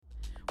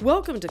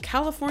Welcome to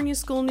California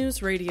School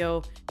News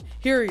Radio.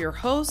 Here are your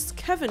hosts,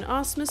 Kevin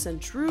Osmus and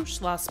Drew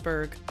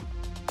Schlossberg.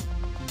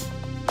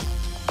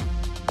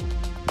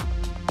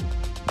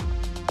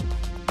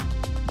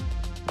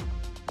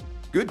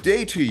 Good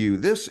day to you.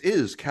 This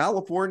is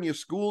California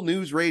School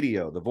News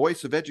Radio, the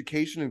voice of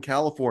education in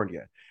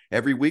California.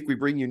 Every week, we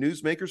bring you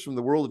newsmakers from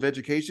the world of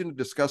education to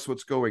discuss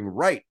what's going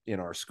right in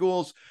our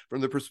schools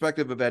from the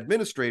perspective of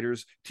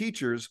administrators,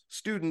 teachers,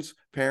 students,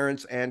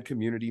 parents, and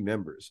community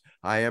members.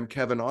 I am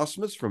Kevin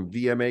Osmus from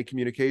VMA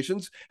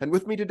Communications, and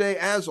with me today,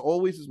 as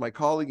always, is my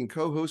colleague and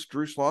co-host,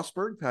 Drew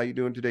Schlossberg. How you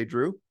doing today,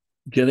 Drew?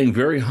 Getting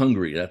very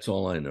hungry. That's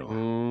all I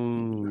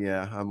know.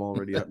 Yeah, I'm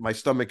already up. My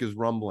stomach is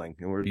rumbling,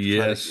 and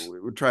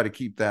we're trying to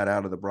keep that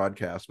out of the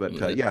broadcast. But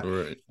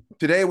Right.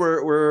 Today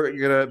we're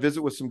gonna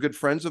visit with some good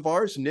friends of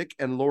ours. Nick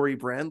and Lori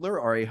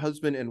Brandler are a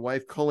husband and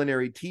wife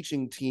culinary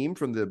teaching team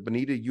from the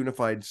Bonita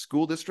Unified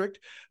School District.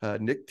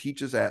 Nick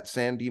teaches at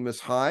San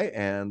Dimas High,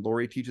 and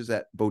Lori teaches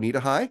at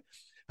Bonita High.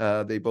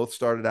 They both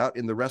started out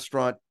in the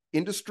restaurant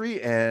industry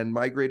and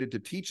migrated to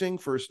teaching.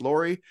 First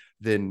Lori,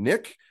 then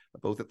Nick.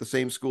 Both at the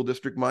same school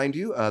district, mind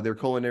you. Their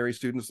culinary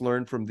students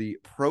learn from the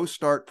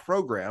ProStart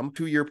program,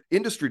 2-year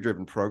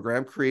industry-driven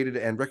program created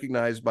and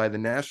recognized by the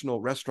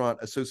National Restaurant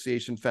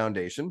Association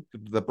Foundation.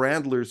 The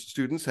Brandlers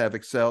students have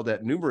excelled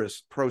at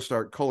numerous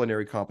ProStart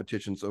culinary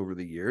competitions over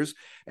the years,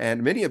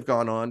 and many have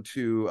gone on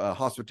to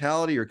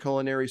hospitality or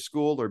culinary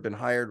school or been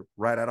hired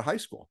right out of high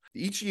school.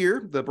 Each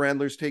year, the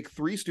Brandlers take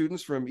 3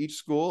 students from each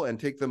school and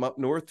take them up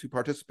north to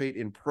participate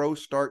in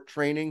ProStart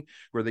training,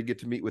 where they get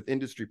to meet with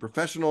industry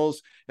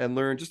professionals and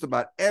learn just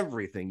about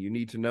everything you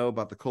need to know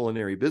about the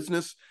culinary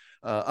business.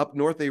 Up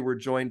north, they were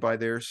joined by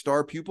their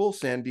star pupil,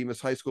 San Dimas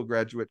High School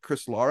graduate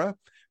Chris Lara,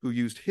 who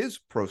used his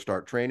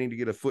ProStart training to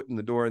get a foot in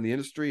the door in the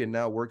industry and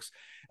now works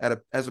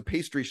as a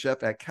pastry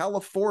chef at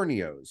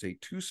Californio's, a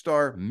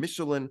 2-star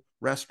Michelin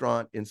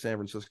restaurant in San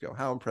Francisco.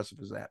 How impressive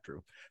is that,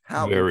 Drew?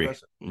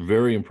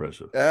 Very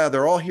impressive.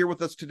 They're all here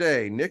with us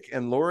today. Nick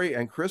and Lori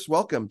and Chris,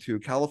 welcome to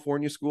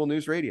California School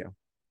News Radio.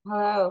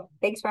 Hello.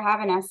 Thanks for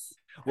having us.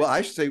 Well,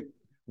 I should say,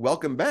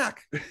 welcome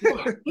back.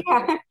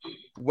 Yeah.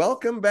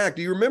 Welcome back.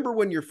 Do you remember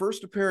when your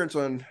first appearance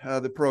on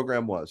the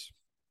program was?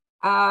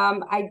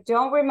 I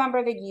don't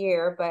remember the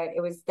year, but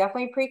it was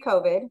definitely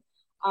pre-COVID.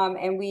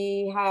 And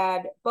we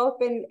had both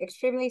been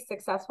extremely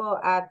successful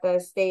at the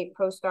state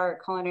ProStart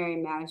culinary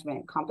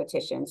management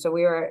competition. So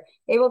we were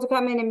able to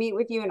come in and meet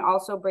with you and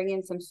also bring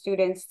in some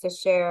students to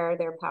share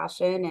their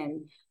passion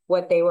and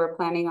what they were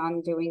planning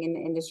on doing in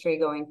the industry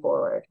going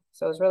forward.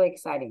 So it was really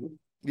exciting.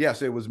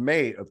 Yes, it was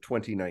May of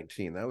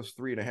 2019. That was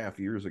 3.5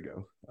 years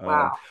ago.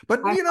 Wow.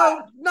 But,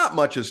 not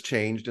much has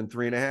changed in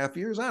 3.5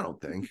 years, I don't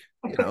think.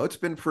 It's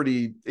been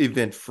pretty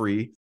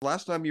event-free.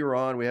 Last time you were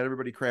on, we had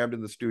everybody crammed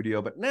in the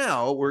studio. But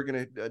now we're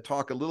going to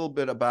talk a little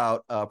bit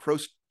about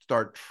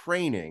ProStart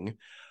training,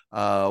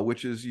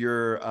 which is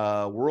your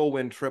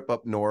whirlwind trip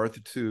up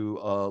north to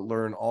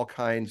learn all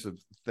kinds of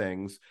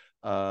things.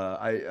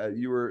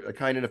 You were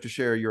kind enough to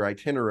share your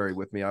itinerary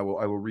with me. I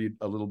will read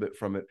a little bit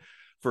from it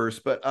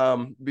first. But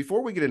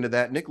before we get into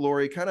that, Nick,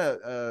 Lori, kind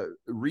of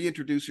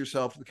reintroduce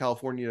yourself to the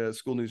California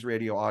School News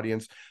Radio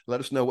audience. Let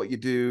us know what you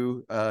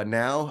do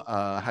now,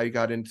 how you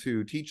got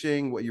into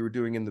teaching, what you were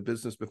doing in the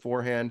business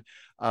beforehand,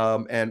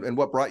 and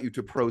what brought you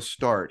to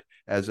ProStart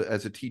as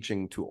a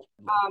teaching tool.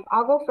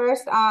 I'll go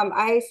first.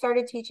 I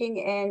started teaching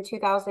in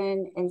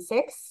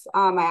 2006.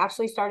 I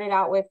actually started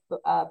out with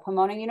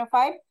Pomona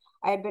Unified.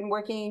 I had been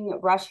working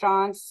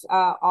restaurants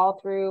all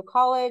through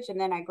college, and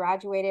then I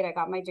graduated. I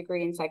got my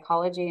degree in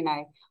psychology, and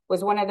I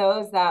was one of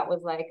those that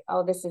was like,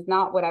 oh, this is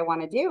not what I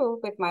want to do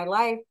with my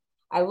life.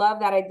 I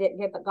love that I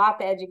got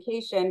the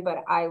education,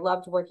 but I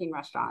loved working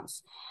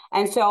restaurants.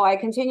 And so I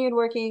continued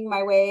working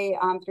my way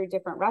through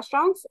different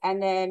restaurants.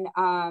 And then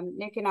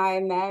Nick and I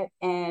met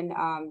and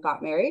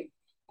got married.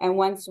 And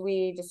once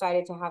we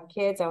decided to have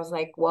kids, I was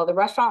like, well, the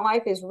restaurant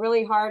life is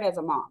really hard as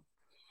a mom.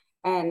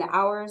 And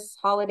hours,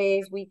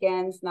 holidays,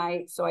 weekends,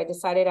 nights. So I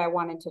decided I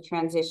wanted to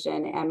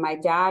transition. And my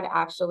dad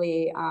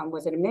actually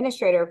was an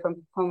administrator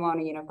from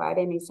Pomona Unified.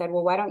 And he said,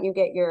 well, why don't you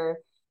get your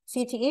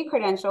CTE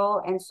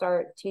credential and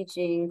start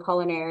teaching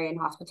culinary and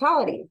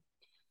hospitality?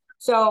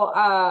 So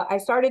I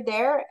started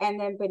there. And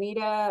then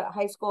Bonita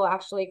High School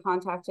actually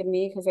contacted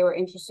me because they were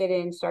interested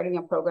in starting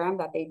a program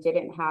that they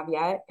didn't have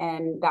yet.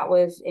 And that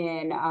was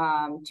in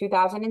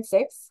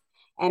 2006.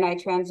 And I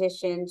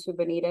transitioned to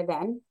Bonita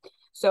then.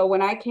 So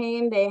when I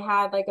came, they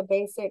had like a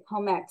basic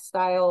home ec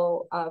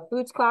style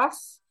foods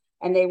class,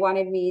 and they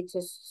wanted me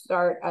to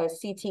start a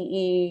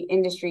CTE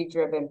industry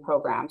driven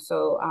program.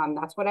 So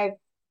that's what I've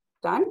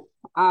done.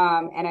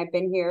 And I've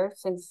been here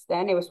since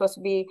then. It was supposed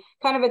to be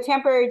kind of a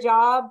temporary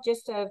job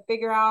just to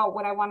figure out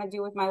what I want to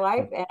do with my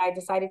life. And I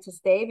decided to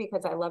stay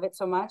because I love it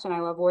so much. And I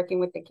love working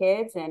with the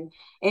kids and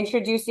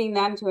introducing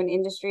them to an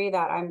industry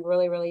that I'm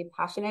really, really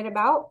passionate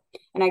about.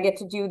 And I get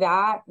to do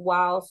that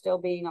while still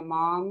being a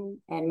mom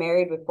and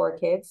married with 4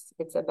 kids.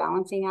 It's a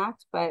balancing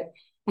act, but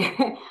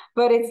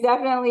but it's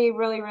definitely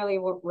really, really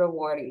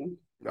rewarding.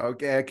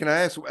 Okay. Can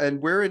I ask,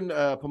 and where in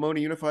Pomona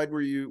Unified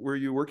were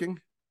you working?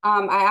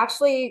 I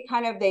actually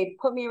they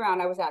put me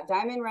around. I was at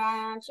Diamond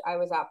Ranch, I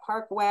was at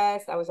Park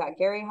West, I was at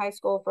Gary High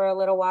School for a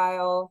little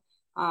while.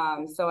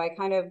 So I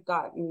kind of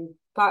got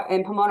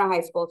in Pomona High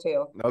School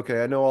too.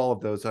 Okay, I know all of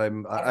those.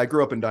 I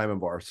grew up in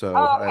Diamond Bar, so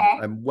Oh, okay.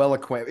 I'm well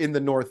acquainted in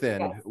the North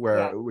End,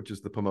 Yes, which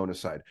is the Pomona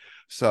side.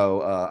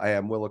 So I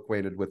am well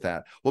acquainted with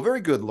that. Well, very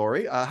good,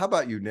 Lori. How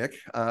about you, Nick?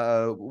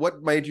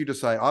 What made you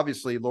decide?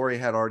 Obviously, Lori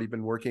had already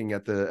been working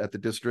at the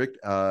district,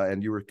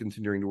 and you were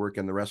continuing to work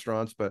in the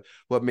restaurants. But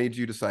what made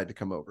you decide to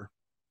come over?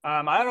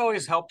 I had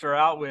always helped her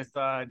out with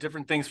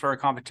different things for her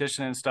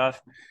competition and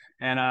stuff.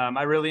 And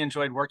I really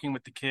enjoyed working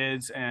with the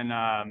kids.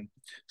 And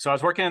so I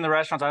was working in the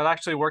restaurants. I was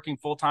actually working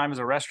full time as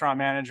a restaurant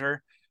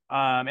manager.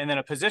 And then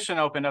a position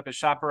opened up at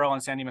Chaparral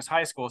and San Dimas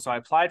High School. So I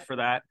applied for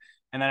that.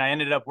 And then I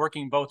ended up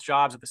working both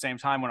jobs at the same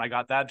time when I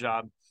got that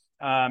job.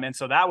 And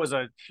so that was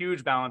a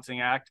huge balancing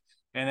act.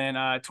 And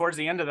then towards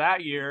the end of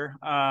that year,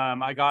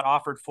 I got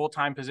offered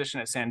full-time position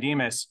at San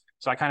Dimas.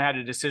 So I kind of had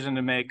a decision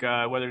to make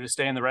whether to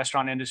stay in the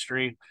restaurant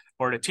industry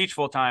or to teach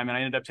full-time. And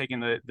I ended up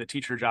taking the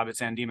teacher job at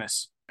San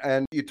Dimas.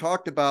 And you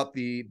talked about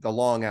the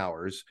long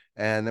hours,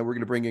 and then we're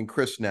going to bring in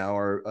Chris now,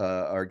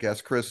 our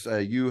guest. Chris,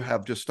 you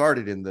have just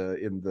started in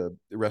the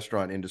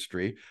restaurant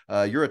industry.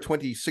 You're a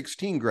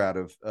 2016 grad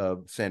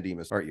of San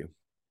Dimas, aren't you?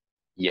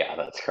 Yeah,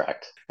 that's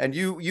correct. And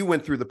you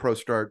went through the Pro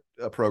Start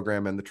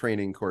program and the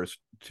training course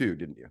too,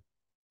 didn't you?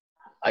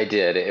 I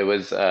did. It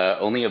was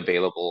only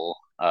available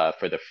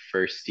for the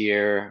first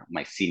year,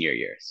 my senior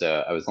year.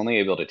 So I was only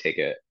able to take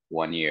it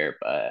 1 year,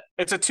 but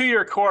it's a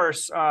 2-year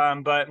course.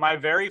 But my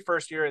very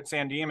first year at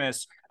San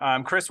Dimas,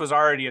 Chris was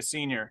already a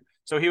senior.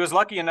 So he was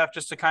lucky enough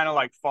just to kind of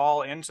like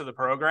fall into the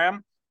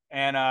program.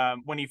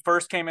 And when he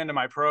first came into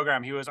my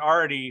program, he was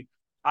already,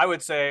 I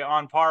would say,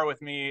 on par with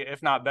me,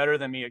 if not better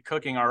than me at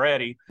cooking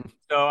already.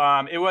 So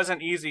it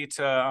wasn't easy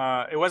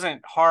to, it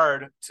wasn't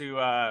hard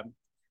to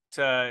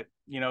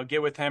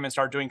get with him and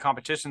start doing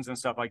competitions and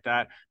stuff like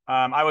that.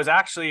 I was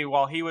actually,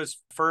 while he was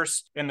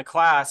first in the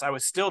class, I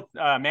was still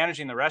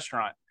managing the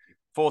restaurant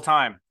full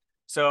time.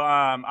 So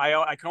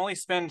I can only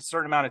spend a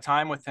certain amount of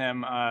time with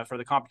him for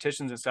the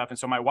competitions and stuff. And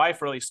so my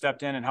wife really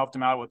stepped in and helped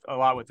him out a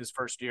lot with his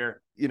first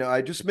year.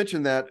 I just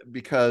mentioned that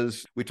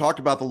because we talked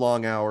about the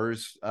long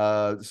hours.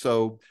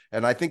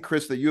 And I think,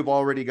 Chris, that you've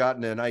already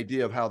gotten an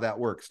idea of how that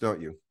works,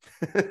 don't you?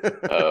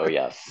 Oh,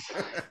 yes,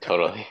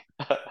 totally.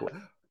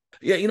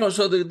 Yeah,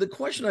 so the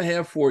question I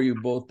have for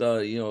you both,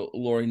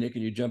 Lori, Nick,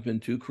 and you jump in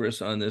too,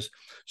 Chris, on this.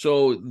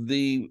 So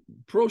the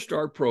Pro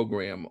Start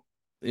program,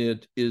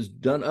 it is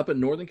done up in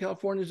Northern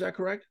California, is that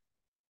correct?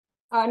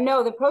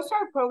 No, the Pro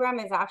Start program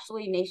is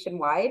actually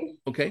nationwide.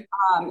 Okay.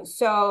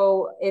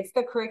 So it's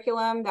the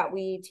curriculum that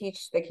we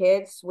teach the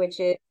kids, which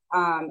is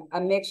a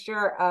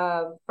mixture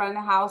of front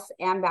of the house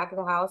and back of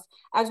the house,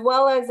 as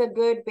well as a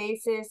good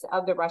basis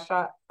of the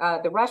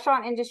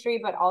restaurant industry,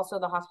 but also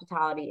the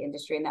hospitality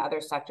industry and the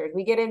other sectors.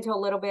 We get into a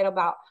little bit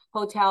about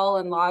hotel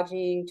and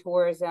lodging,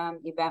 tourism,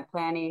 event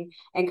planning,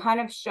 and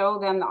kind of show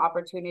them the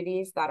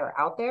opportunities that are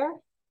out there.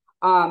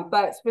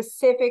 But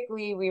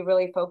specifically, we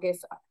really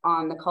focus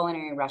on the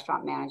culinary and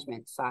restaurant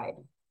management side.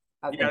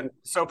 Yeah,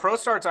 so Pro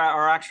Start's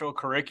our actual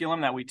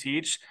curriculum that we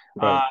teach,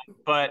 Right.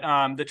 But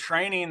the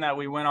training that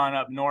we went on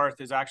up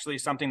north is actually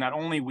something that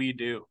only we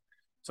do.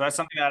 So that's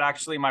something that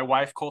actually my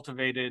wife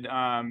cultivated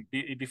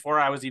before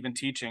I was even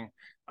teaching.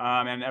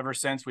 And ever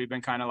since, we've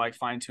been kind of like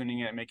fine-tuning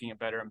it and making it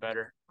better and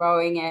better.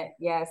 Growing it,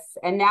 yes.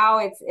 And now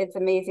it's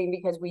amazing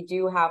because we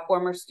do have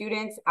former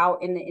students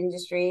out in the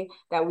industry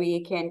that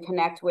we can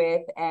connect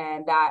with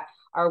and that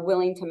are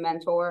willing to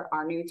mentor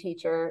our new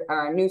teacher,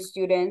 our new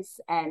students,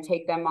 and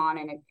take them on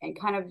and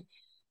kind of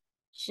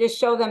just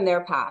show them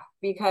their path.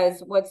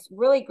 Because what's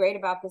really great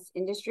about this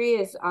industry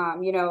is,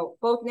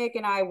 both Nick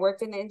and I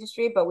worked in the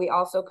industry, but we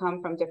also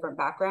come from different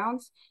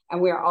backgrounds, and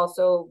we are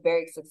also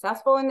very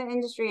successful in the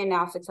industry and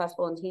now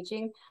successful in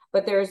teaching,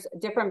 but there's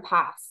different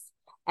paths.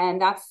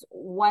 And that's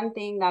one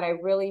thing that I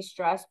really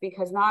stress,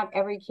 because not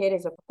every kid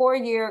is a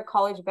 4-year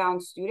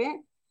college-bound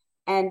student,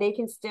 and they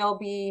can still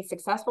be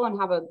successful and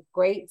have a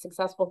great,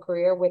 successful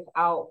career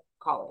without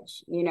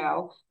college,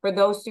 for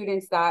those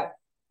students that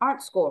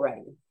aren't school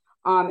ready.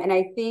 And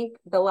I think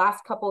the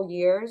last couple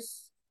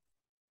years,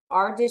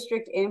 our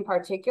district in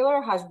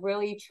particular has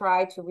really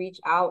tried to reach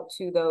out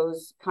to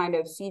those kind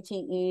of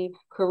CTE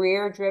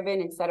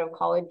career-driven instead of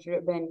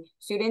college-driven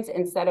students,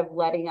 instead of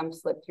letting them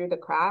slip through the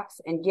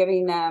cracks and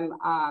giving them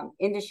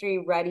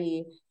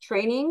industry-ready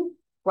training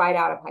right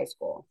out of high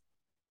school.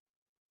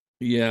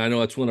 Yeah, I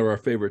know it's one of our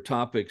favorite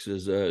topics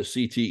is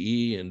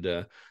CTE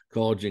and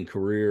college and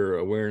career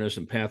awareness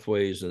and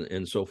pathways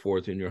and so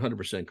forth. And you're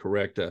 100%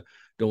 correct.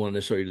 Don't want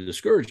necessarily to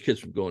discourage kids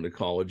from going to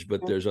college,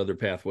 but there's other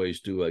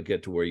pathways to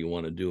get to where you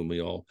want to do.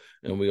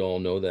 And we all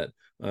know that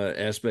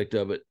aspect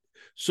of it.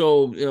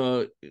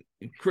 So,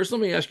 Chris,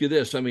 let me ask you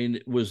this. I mean,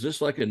 was this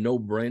like a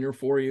no-brainer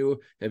for you?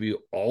 Have you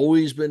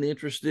always been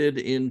interested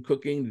in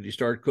cooking? Did you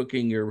start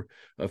cooking your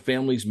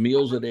family's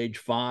meals at age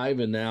 5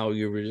 and now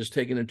you're just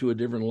taking it to a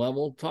different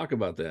level? Talk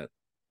about that.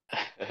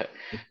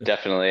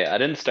 Definitely. I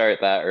didn't start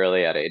that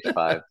early at age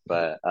 5,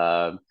 but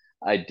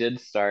I did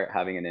start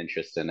having an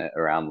interest in it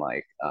around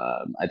like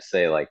I'd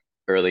say like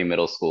early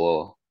middle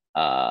school.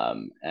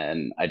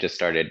 And I just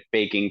started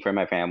baking for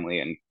my family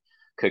and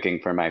cooking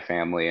for my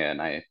family,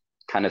 and I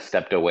kind of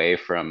stepped away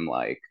from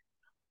like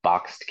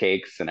boxed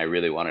cakes, and I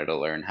really wanted to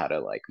learn how to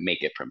like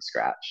make it from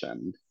scratch.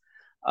 And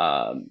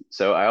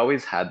so I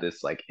always had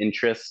this like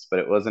interest, but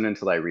it wasn't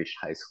until I reached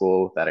high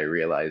school that I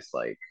realized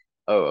like,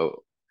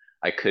 oh,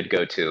 I could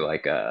go to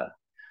like a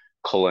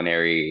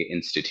culinary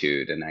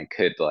institute and I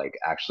could like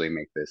actually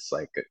make this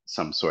like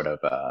some sort of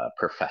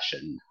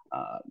profession.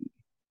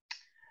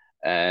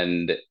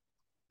 And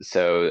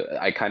so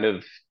I kind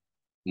of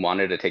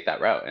wanted to take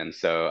that route. And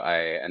so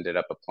I ended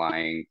up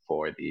applying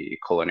for the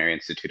Culinary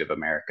Institute of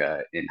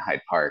America in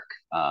Hyde Park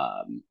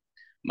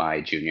my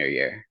junior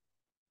year.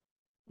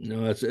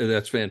 No,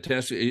 that's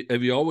fantastic.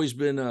 Have you always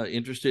been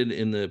interested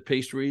in the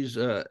pastries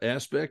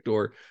aspect,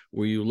 or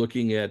were you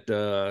looking at,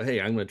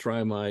 hey, I'm going to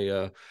try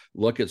my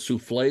luck at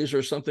souffles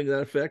or something to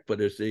that effect? But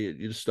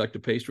you just stuck to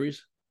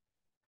pastries?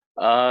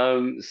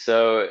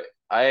 So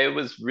I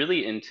was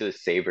really into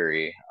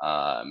savory,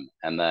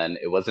 and then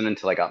it wasn't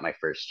until I got my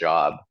first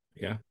job,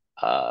 Yeah,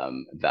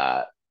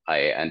 that I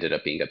ended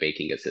up being a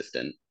baking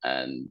assistant,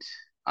 and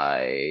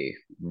I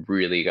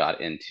really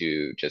got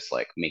into just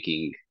like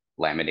making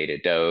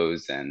laminated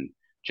doughs and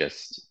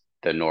just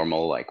the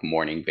normal like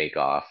morning bake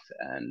off,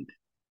 and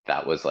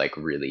that was like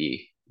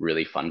really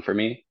really fun for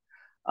me.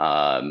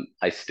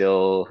 I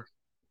still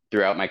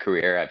throughout my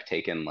career I've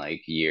taken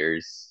like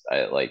years.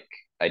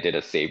 I did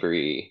a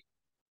savory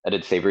I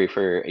did savory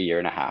for a year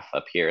and a half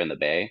up here in the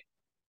Bay,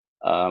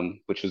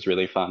 which was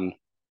really fun.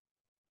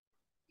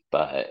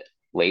 But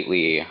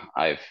lately,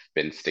 I've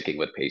been sticking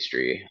with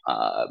pastry,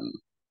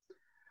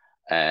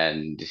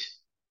 and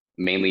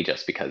mainly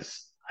just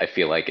because I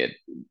feel like it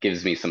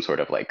gives me some sort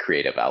of like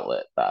creative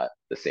outlet that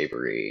the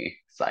savory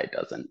side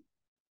doesn't.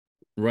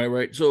 right,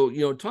 right.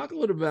 So, talk a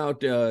little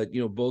about,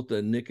 both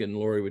Nick and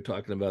Lori were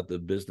talking about the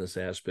business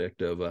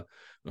aspect of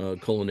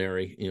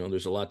culinary.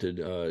 There's a lot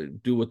to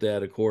do with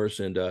that, of course.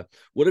 And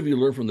what have you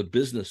learned from the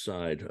business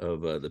side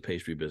of the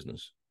pastry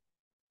business?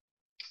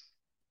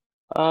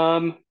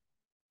 Um,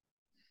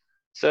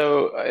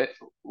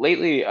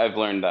 Lately, I've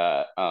learned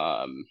that,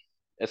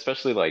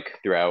 especially like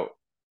throughout,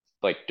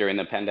 like during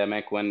the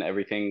pandemic when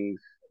everything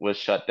was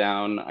shut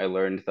down, I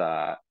learned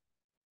that,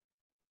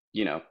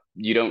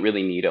 you don't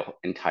really need an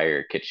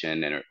entire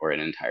kitchen or an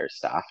entire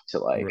staff to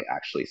like Right.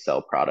 actually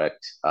sell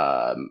product.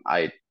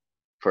 I,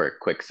 for a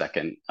quick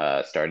second,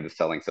 started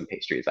selling some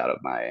pastries out of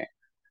my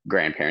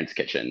grandparents'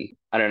 kitchen.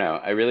 I don't know.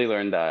 I really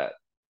learned that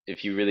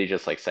if you really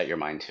just like set your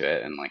mind to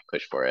it and like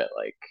push for it,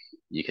 like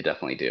you could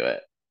definitely do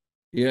it.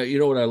 Yeah, you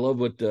know what I love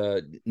what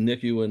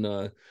Nick, you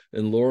and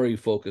Lori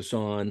focus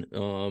on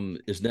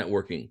is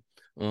networking.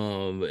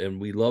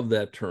 And we love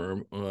that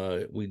term.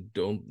 We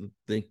don't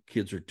think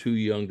kids are too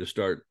young to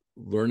start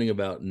learning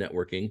about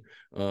networking.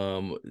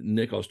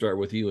 Nick, I'll start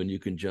with you and you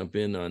can jump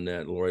in on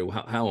that. Lori,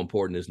 how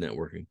important is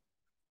networking?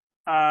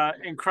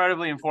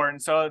 Incredibly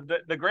important. So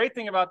the great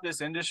thing about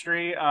this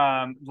industry,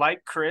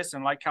 like Chris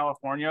and like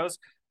Californios,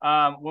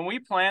 when we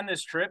plan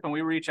this trip and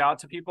we reach out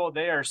to people,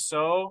 they are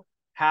so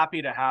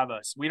happy to have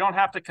us. We don't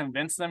have to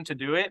convince them to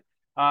do it.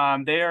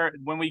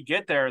 When we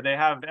get there, they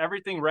have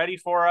everything ready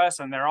for us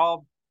and they're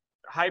all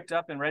hyped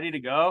up and ready to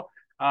go.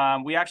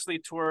 We actually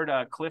toured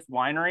Cliff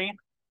Winery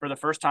for the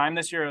first time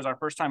this year. It was our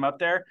first time up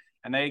there,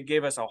 and they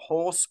gave us a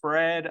whole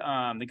spread.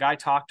 The guy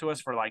talked to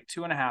us for like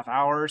 2.5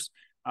 hours.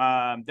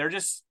 They're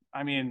just,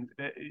 I mean,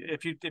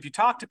 if you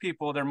talk to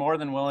people, they're more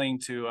than willing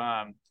to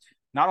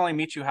not only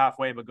meet you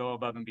halfway, but go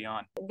above and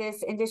beyond.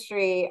 This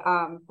industry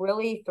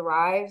really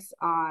thrives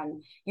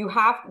on,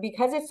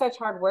 because it's such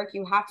hard work,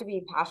 you have to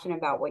be passionate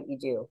about what you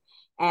do.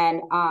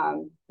 And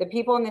the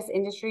people in this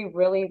industry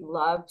really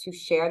love to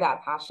share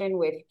that passion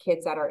with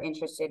kids that are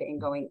interested in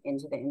going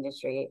into the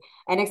industry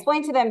and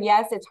explain to them,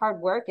 yes, it's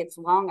hard work, it's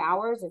long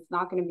hours, it's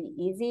not going to be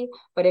easy.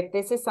 But if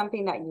this is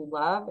something that you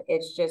love,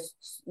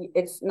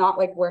 it's not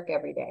like work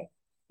every day.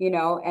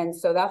 And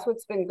so that's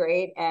what's been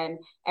great. And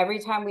every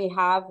time we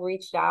have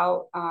reached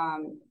out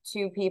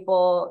to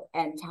people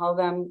and tell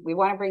them we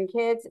want to bring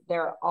kids,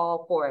 they're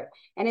all for it.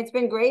 And it's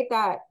been great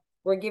that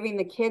we're giving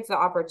the kids the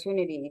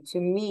opportunity to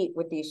meet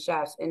with these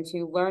chefs and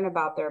to learn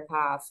about their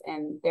past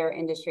and their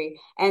industry,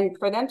 and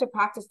for them to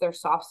practice their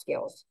soft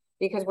skills.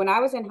 Because when I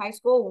was in high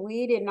school,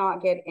 we did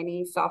not get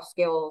any soft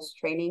skills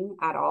training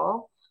at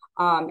all.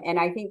 And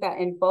I think that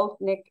in both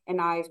Nick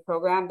and I's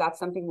program, that's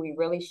something we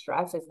really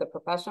stress is the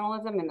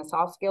professionalism and the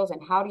soft skills.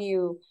 And how do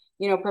you,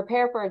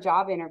 prepare for a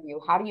job interview?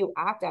 How do you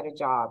act at a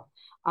job?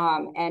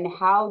 And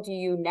how do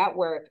you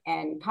network?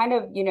 And kind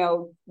of,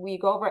 we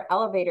go over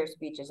elevator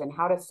speeches and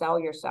how to sell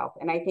yourself.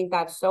 And I think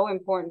that's so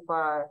important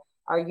for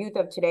our youth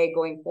of today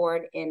going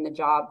forward in the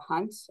job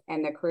hunt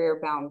and the career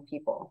bound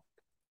people.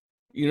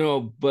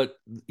 But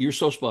you're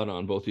so spot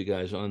on, both you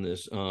guys, on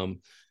this.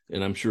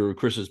 And I'm sure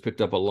Chris has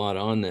picked up a lot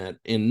on that,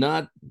 and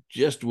not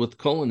just with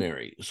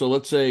culinary. So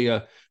let's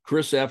say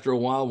Chris, after a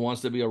while,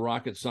 wants to be a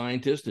rocket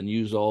scientist and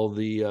use all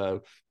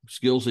the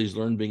skills he's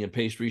learned being a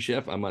pastry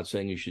chef. I'm not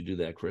saying you should do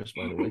that, Chris,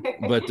 by the way.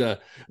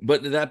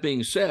 But that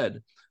being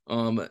said,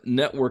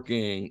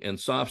 networking and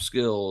soft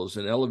skills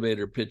and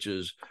elevator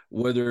pitches,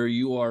 whether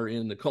you are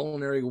in the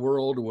culinary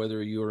world,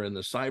 whether you are in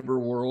the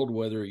cyber world,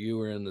 whether you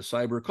are in the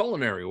cyber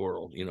culinary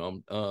world,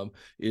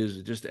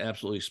 is just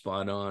absolutely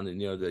spot on.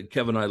 And,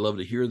 Kevin and I love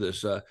to hear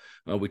this.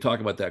 We talk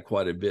about that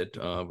quite a bit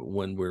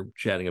when we're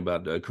chatting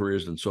about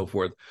careers and so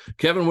forth.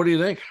 Kevin, what do you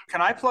think?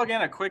 Can I plug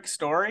in a quick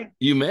story?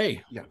 You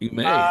may. Yeah. You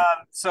may.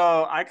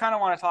 So I kind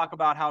of want to talk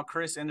about how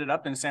Chris ended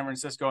up in San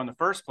Francisco in the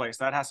first place.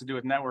 That has to do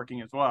with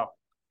networking as well.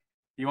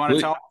 You want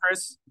to tell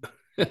Chris?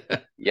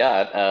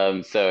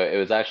 Yeah. So it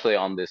was actually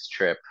on this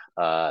trip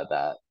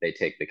that they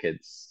take the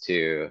kids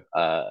to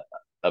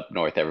up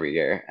north every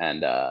year.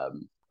 And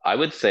I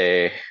would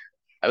say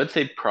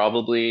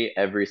probably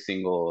every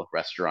single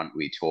restaurant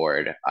we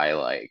toured,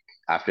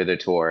 after the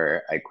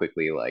tour, I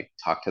quickly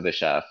talked to the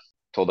chef,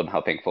 told them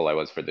how thankful I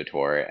was for the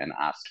tour, and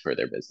asked for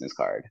their business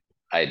card.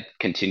 I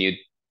continued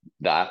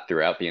that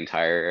throughout the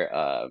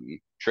entire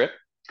trip.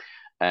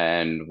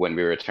 And when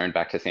we returned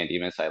back to San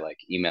Dimas, I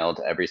emailed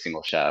every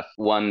single chef.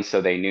 One,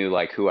 so they knew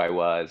who I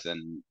was,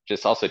 and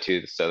just also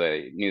two, so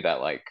they knew that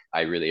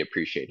I really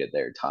appreciated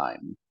their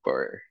time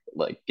for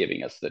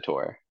giving us the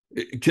tour.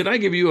 Can I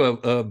give you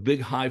a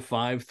big high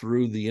five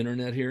through the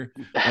internet here?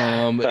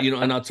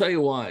 And I'll tell you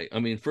why. I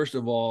mean, first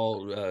of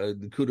all,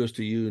 kudos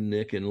to you,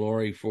 Nick and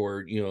Lori,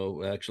 for,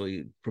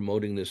 actually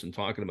promoting this and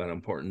talking about how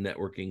important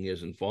networking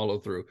is and follow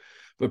through.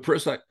 But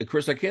Chris, I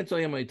can't tell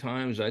you how many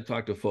times I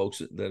talk to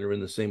folks that are in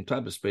the same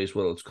type of space,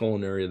 whether it's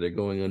culinary, they're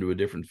going into a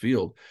different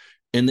field,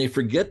 and they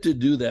forget to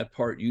do that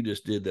part you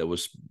just did that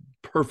was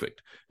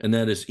perfect, and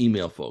that is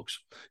email folks.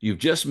 You've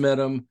just met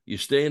them, you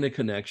stay in a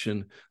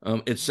connection.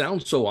 It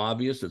sounds so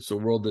obvious. It's the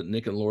world that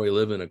Nick and Lori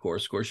live in, of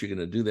course you're going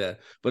to do that,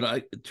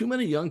 but too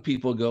many young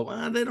people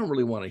go, they don't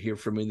really want to hear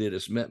from me, they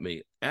just met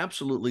me.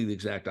 Absolutely the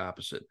exact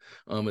opposite.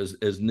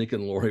 As Nick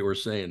and Lori were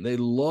saying, they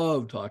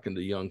love talking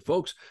to young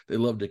folks, they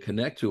love to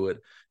connect to it.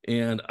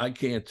 And I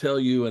can't tell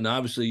you, and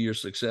obviously your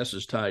success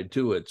is tied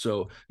to it.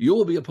 So you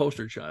will be a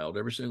poster child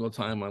every single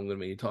time I'm going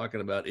to be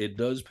talking about it.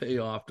 Does pay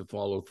off to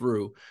follow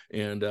through.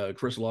 And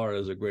Chris Lara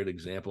is a great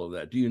example of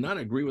that. Do you not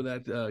agree with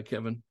that,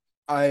 Kevin?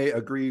 I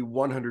agree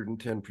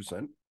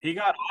 110%. He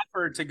got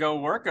offered to go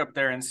work up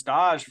there in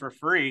stage for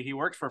free. He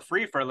worked for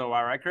free for a little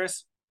while, right,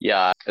 Chris?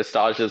 Yeah, a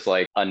stage is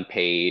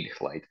unpaid,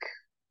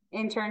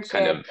 internship,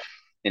 kind of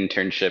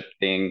internship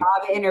thing.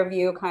 Job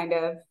interview, kind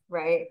of,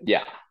 right?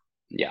 Yeah.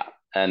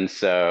 And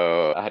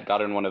so I had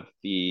gotten one of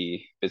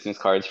the business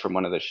cards from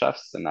one of the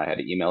chefs, and I had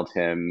emailed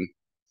him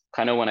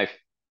kind of when I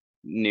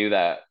knew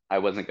that I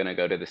wasn't going to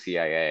go to the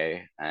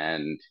CIA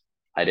and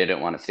I didn't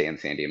want to stay in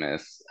San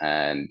Dimas.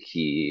 And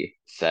he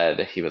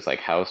said, he was like,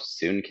 how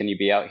soon can you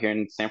be out here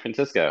in San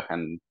Francisco?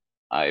 And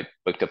I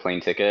booked a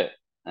plane ticket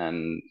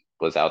and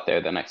was out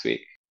there the next week.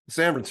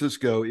 San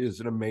Francisco is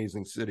an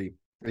amazing city.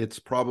 It's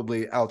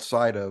probably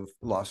outside of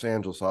Los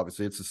Angeles,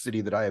 obviously. It's a city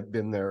that I have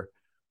been there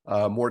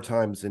more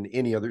times than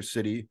any other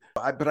city.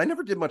 But I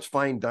never did much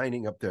fine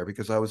dining up there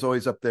because I was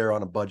always up there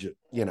on a budget,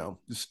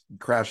 just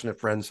crashing at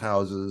friends'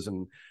 houses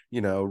and,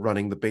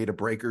 running the Beta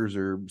Breakers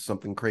or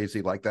something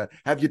crazy like that.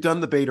 Have you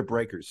done the Beta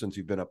Breakers since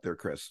you've been up there,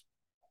 Chris?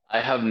 I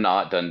have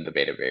not done the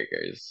Beta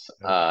Breakers.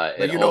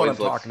 You know what I'm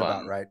talking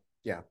about, right?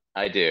 Yeah.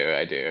 I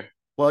do.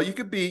 Well, you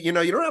could be, you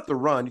don't have to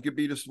run. You could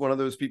be just one of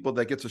those people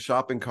that gets a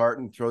shopping cart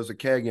and throws a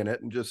keg in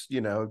it and just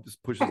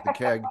pushes the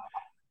keg.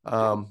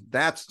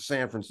 That's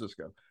San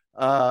Francisco.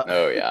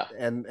 Oh yeah.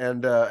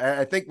 And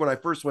I think when I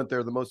first went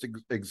there, the most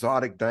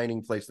exotic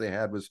dining place they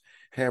had was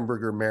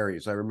Hamburger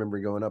Mary's. I remember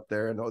going up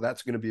there and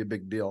that's going to be a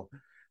big deal.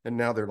 And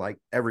now they're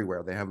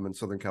everywhere. They have them in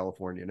Southern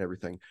California and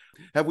everything.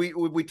 Have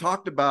we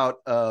talked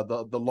about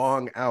the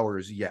long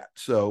hours yet?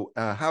 So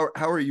how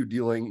are you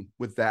dealing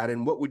with that?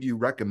 And what would you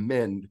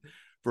recommend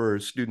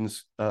for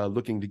students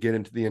looking to get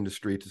into the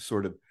industry to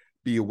sort of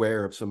be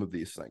aware of some of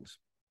these things?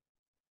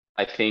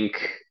 I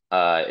think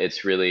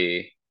it's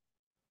really,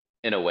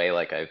 in a way,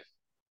 I've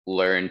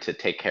learned to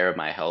take care of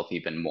my health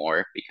even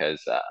more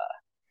because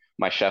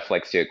my chef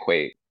likes to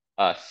equate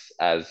us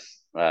as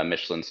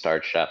Michelin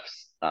starred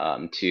chefs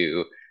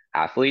to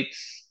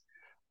athletes.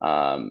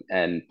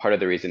 And part of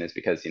the reason is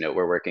because,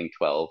 we're working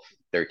 12,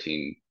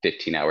 13,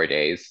 15-hour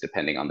days,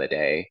 depending on the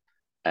day.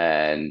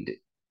 And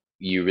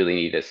you really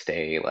need to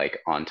stay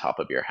on top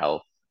of your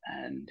health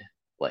and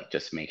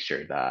just make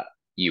sure that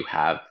you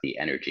have the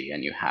energy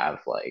and you have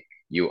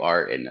you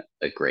are in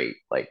a great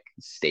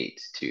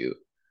state to,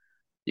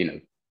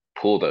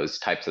 pull those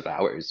types of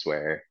hours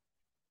where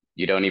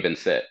you don't even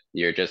sit.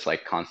 You're just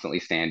constantly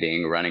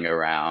standing, running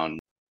around.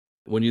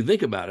 When you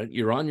think about it,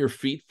 you're on your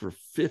feet for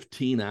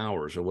 15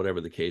 hours or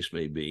whatever the case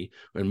may be,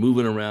 and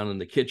moving around in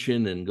the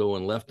kitchen and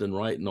going left and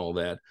right and all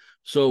that.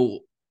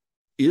 So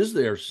is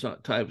there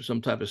some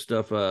type of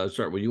stuff,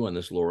 start with you on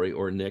this, Lori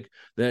or Nick,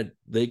 that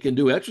they can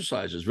do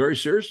exercises very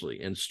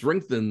seriously and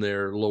strengthen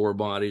their lower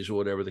bodies or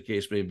whatever the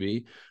case may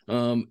be?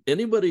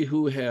 Anybody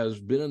who has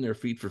been on their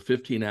feet for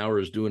 15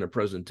 hours doing a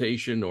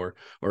presentation or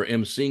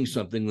emceeing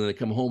something, then they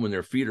come home and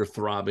their feet are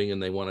throbbing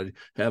and they want to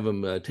have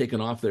them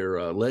taken off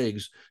their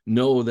legs,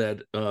 know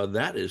that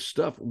that is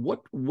stuff.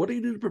 What do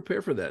you do to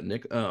prepare for that,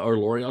 Nick? Or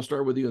Lori, I'll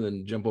start with you and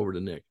then jump over to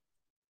Nick.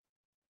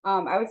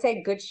 I would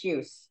say good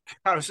shoes.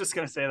 I was just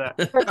gonna say that.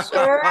 For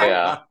sure.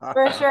 Yeah.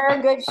 For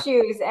sure, good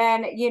shoes.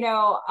 And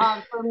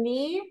for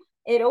me,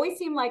 it always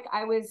seemed like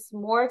I was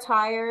more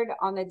tired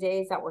on the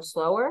days that were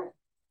slower,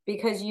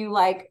 because you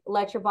like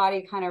let your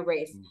body kind of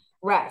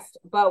rest.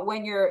 But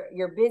when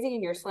you're busy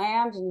and you're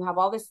slammed and you have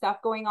all this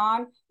stuff going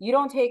on, you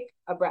don't take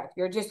a breath.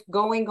 You're just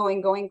going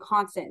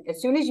constant.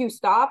 As soon as you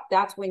stop,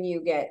 that's when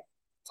you get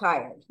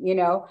tired,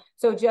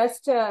 So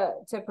just to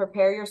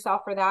prepare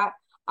yourself for that.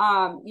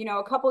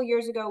 A couple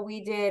years ago,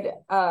 we did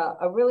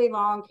a really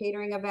long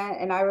catering event,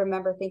 and I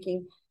remember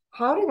thinking,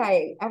 how did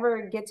I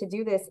ever get to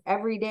do this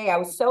every day? I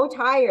was so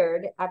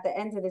tired at the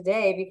end of the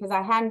day because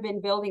I hadn't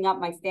been building up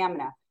my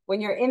stamina.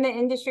 When you're in the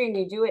industry and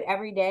you do it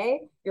every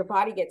day, your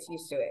body gets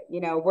used to it,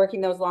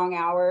 working those long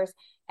hours.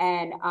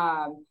 And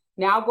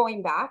now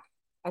going back,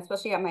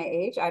 especially at my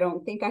age, I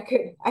don't think I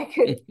could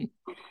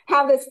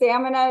have the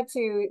stamina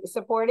to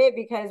support it,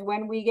 because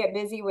when we get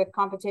busy with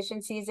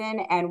competition season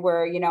and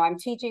we're, I'm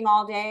teaching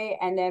all day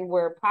and then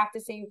we're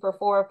practicing for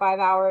 4 or 5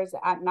 hours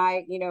at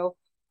night, 3 or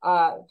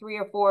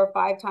 4 or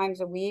 5 times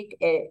a week,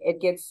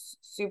 it gets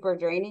super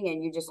draining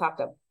and you just have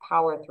to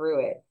power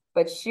through it.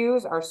 But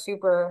shoes are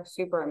super,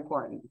 super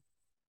important.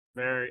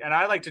 Very. And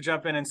I like to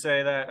jump in and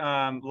say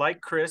that,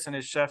 like Chris and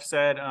his chef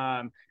said,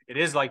 it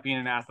is like being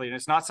an athlete. And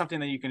it's not something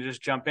that you can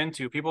just jump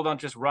into. People don't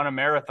just run a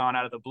marathon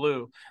out of the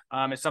blue.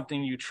 It's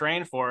something you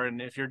train for.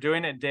 And if you're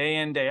doing it day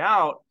in, day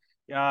out,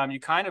 you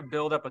kind of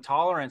build up a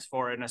tolerance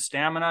for it and a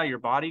stamina. Your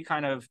body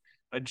kind of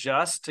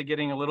adjusts to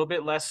getting a little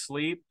bit less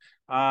sleep.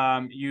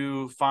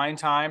 You find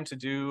time to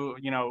do,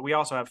 we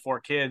also have 4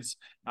 kids.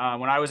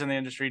 When I was in the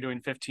industry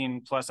doing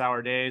 15+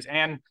 hour days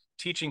and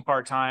teaching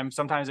part-time,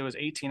 sometimes it was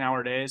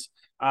 18-hour days.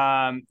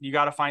 You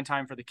got to find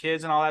time for the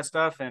kids and all that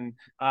stuff. And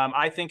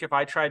I think if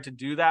I tried to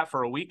do that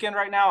for a weekend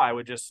right now, I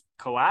would just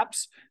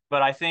collapse.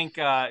 But I think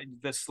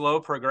the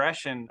slow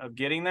progression of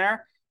getting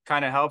there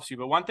kind of helps you.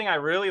 But one thing I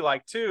really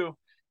like too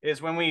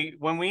is when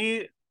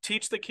we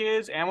teach the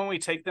kids and when we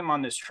take them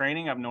on this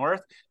training up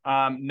north,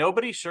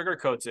 nobody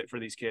sugarcoats it for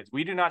these kids.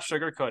 We do not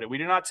sugarcoat it. We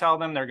do not tell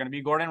them they're going to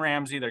be Gordon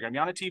Ramsay, they're going to be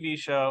on a TV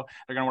show,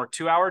 they're going to work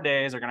 2-hour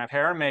days, they're going to have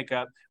hair and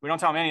makeup. We don't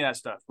tell them any of that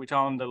stuff. We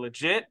tell them the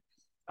legit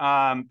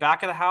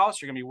back of the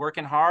house, you're going to be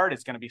working hard.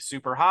 It's going to be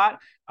super hot.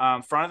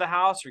 Front of the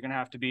house, you're going to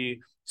have to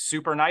be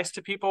super nice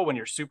to people when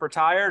you're super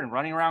tired and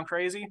running around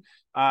crazy.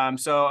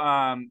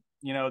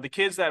 The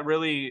kids that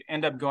really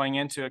end up going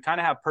into it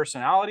kind of have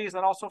personalities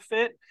that also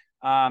fit.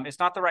 It's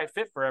not the right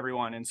fit for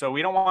everyone. And so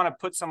we don't want to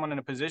put someone in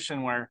a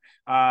position where,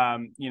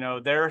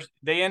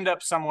 they end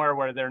up somewhere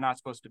where they're not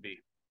supposed to be.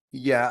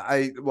 Yeah,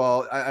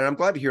 I'm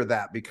glad to hear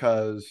that,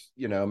 because,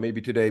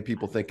 maybe today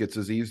people think it's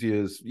as easy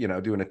as,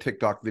 doing a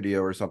TikTok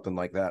video or something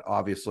like that.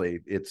 Obviously,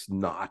 it's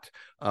not.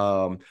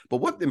 But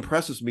what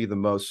impresses me the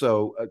most,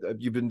 so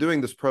you've been doing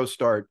this Pro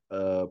Start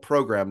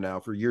program now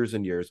for years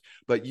and years,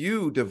 but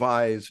you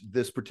devised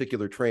this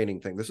particular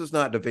training thing. This is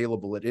not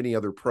available at any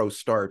other Pro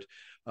Start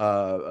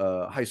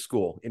high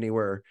school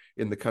anywhere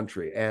in the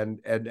country. And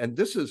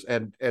this is,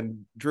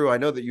 and Drew, I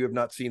know that you have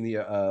not seen the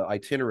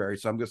itinerary,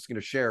 so I'm just going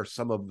to share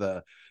some of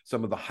the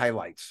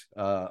highlights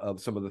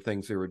of some of the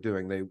things they were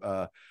doing. They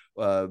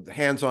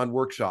hands-on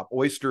workshop,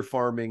 oyster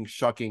farming,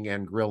 shucking,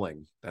 and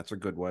grilling. That's a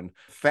good one.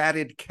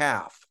 Fatted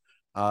calf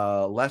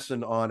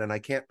lesson on, and I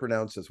can't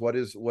pronounce this. What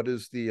is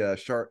the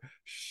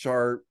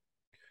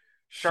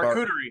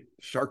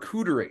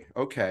charcuterie?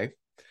 Okay.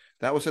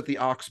 That was at the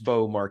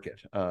Oxbow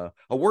Market. A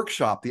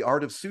workshop, the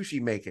art of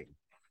sushi making.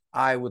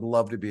 I would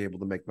love to be able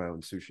to make my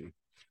own sushi.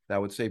 That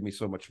would save me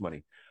so much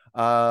money.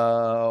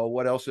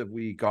 What else have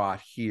we got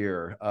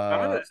here?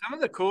 Some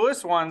of the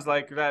coolest ones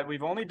like that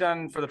we've only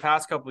done for the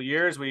past couple of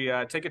years. We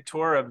take a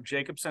tour of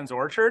Jacobson's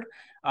Orchard.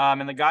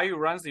 And the guy who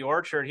runs the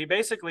orchard, he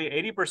basically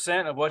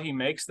 80% of what he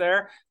makes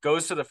there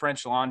goes to the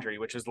French Laundry,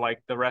 which is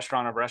like the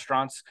restaurant of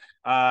restaurants.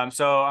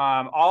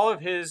 All of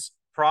his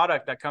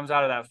product that comes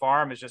out of that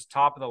farm is just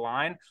top of the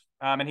line.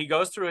 And he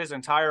goes through his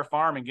entire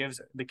farm and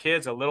gives the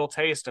kids a little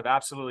taste of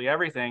absolutely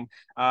everything,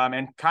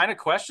 and kind of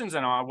questions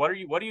them on what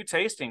are you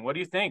tasting? What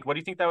do you think? What do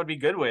you think that would be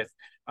good with?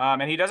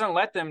 And he doesn't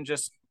let them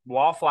just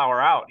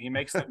wallflower out. He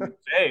makes them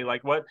say,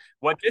 like, what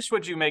dish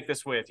would you make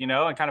this with? And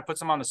kind of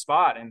puts them on the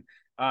spot. And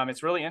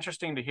it's really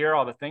interesting to hear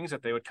all the things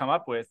that they would come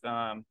up with.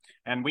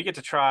 And we get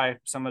to try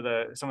some of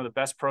the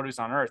best produce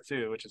on earth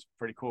too, which is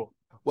pretty cool.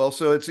 Well,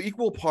 so it's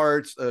equal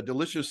parts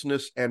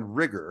deliciousness and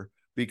rigor.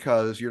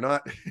 because you're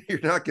not you're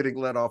not getting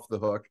let off the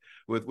hook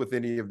with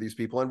any of these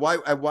people. And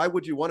why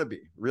would you want to be,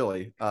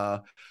 really?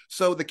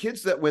 So the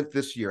kids that went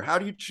this year, how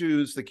do you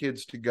choose the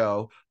kids to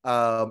go,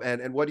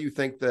 and what do you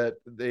think that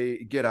they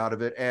get out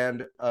of it?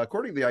 And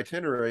according to the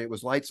itinerary, it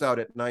was lights out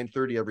at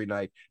 9:30 every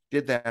night.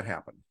 Did that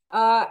happen?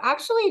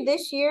 Actually,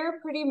 this year,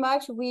 pretty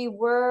much we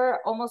were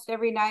almost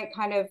every night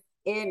kind of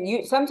in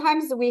you.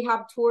 Sometimes we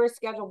have tours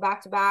scheduled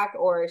back to back,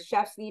 or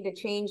chefs need to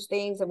change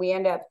things and we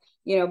end up,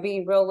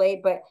 being real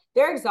late, but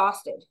they're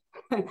exhausted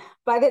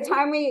by the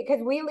time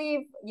because we leave,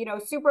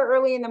 super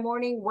early in the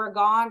morning. We're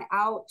gone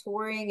out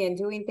touring and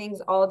doing things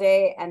all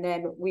day. And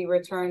then we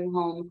return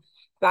home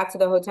back to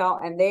the hotel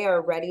and they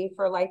are ready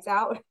for lights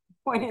out.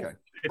 It's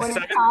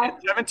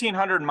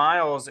 1,700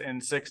 miles in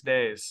 6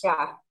 days.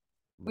 Yeah.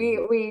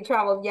 We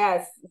traveled,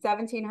 yes,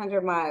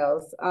 1,700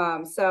 miles.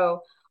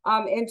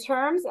 In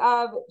terms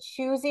of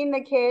choosing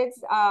the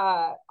kids,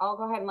 I'll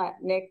go ahead and let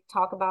Nick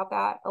talk about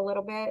that a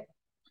little bit.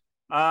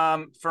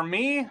 For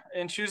me,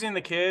 in choosing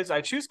the kids,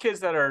 I choose kids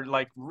that are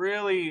like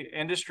really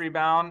industry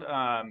bound,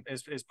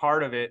 is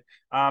part of it.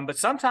 But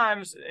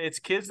sometimes it's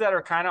kids that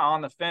are kind of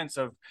on the fence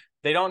of,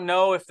 they don't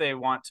know if they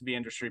want to be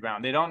industry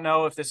bound. They don't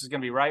know if this is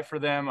going to be right for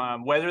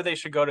them, whether they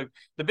should go to.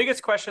 The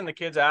biggest question the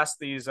kids ask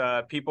these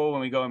people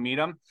when we go and meet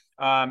them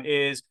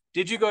is,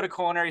 did you go to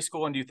culinary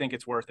school and do you think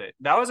it's worth it?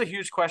 That was a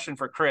huge question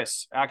for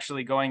Chris,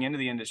 actually, going into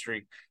the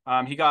industry.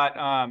 He got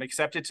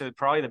accepted to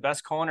probably the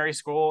best culinary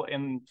school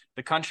in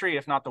the country,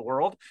 if not the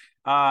world.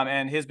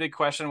 And his big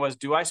question was,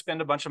 do I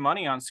spend a bunch of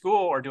money on school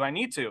or do I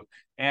need to?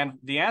 And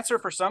the answer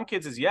for some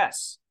kids is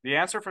yes. The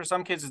answer for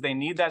some kids is they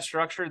need that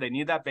structure. They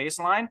need that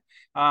baseline.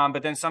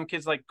 But then some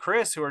kids like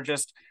Chris, who are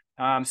just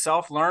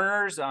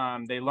self-learners,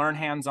 they learn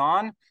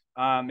hands-on.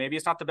 Maybe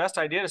it's not the best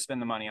idea to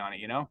spend the money on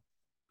it,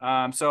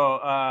 So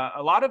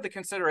a lot of the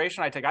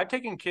consideration I've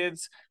taken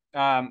kids,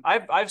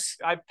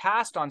 I've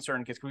passed on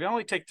certain kids. We can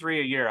only take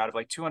 3 a year out of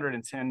like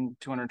 210,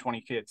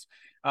 220 kids.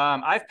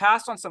 I've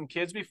passed on some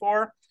kids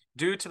before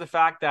due to the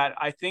fact that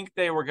I think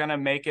they were going to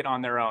make it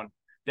on their own.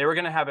 They were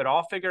going to have it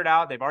all figured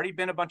out. They've already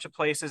been a bunch of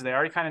places. They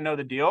already kind of know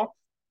the deal.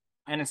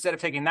 And instead of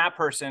taking that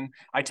person,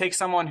 I take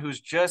someone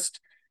who's just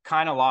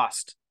kind of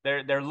lost.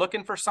 They're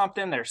looking for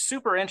something. They're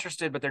super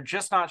interested, but they're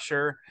just not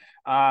sure.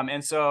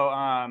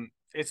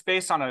 It's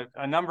based on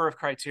a number of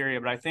criteria,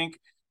 but I think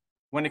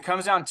when it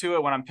comes down to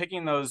it, when I'm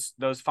picking those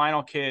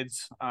final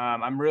kids,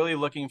 I'm really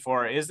looking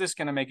for, is this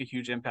going to make a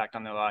huge impact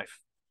on their life?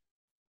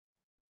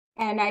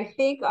 And I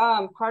think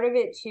part of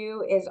it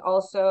too is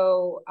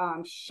also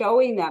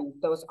showing them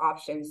those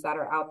options that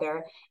are out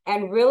there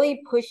and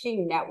really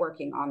pushing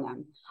networking on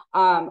them.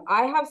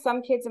 I have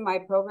some kids in my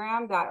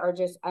program that are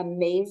just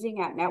amazing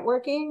at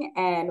networking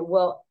and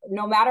will,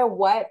 no matter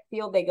what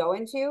field they go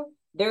into,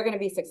 they're going to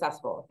be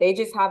successful. They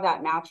just have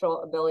that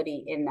natural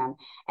ability in them.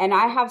 And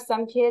I have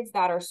some kids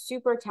that are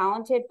super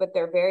talented, but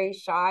they're very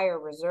shy or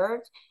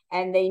reserved,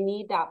 and they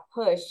need that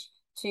push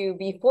to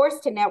be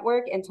forced to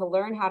network and to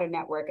learn how to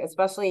network,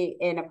 especially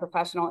in a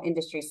professional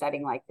industry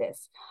setting like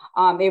this.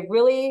 It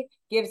really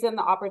gives them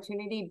the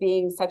opportunity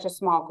being such a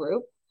small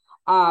group.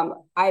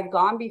 I've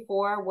gone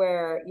before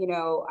where,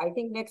 I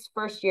think Nick's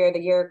first year, the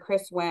year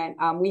Chris went,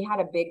 we had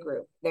a big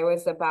group. There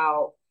was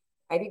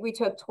I think we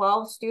took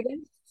 12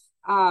 students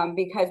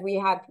because we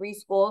had 3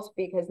 schools,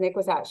 because Nick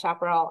was at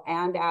Chaparral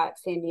and at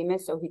San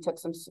Dimas. So he took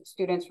some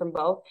students from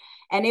both.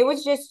 And it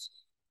was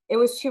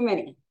too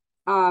many.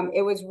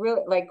 It was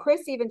really, like,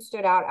 Chris even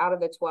stood out of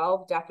the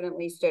 12,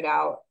 definitely stood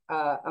out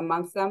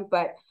amongst them.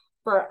 But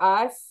for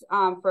us,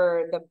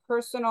 for the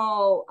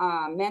personal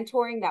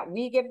mentoring that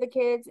we give the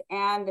kids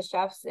and the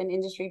chefs and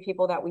industry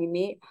people that we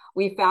meet,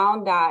 we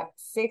found that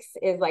 6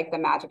 is like the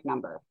magic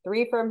number.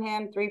 3 from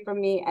him, 3 from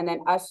me, and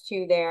then us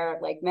 2 there,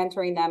 like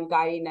mentoring them,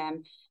 guiding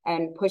them,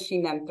 and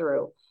pushing them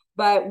through.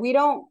 But we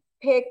don't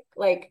pick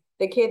like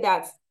the kid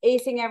that's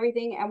acing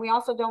everything, and we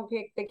also don't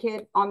pick the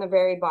kid on the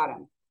very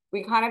bottom.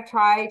 We kind of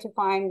try to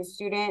find the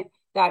student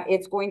that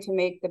it's going to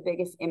make the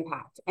biggest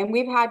impact. And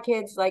we've had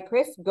kids like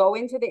Chris go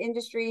into the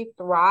industry,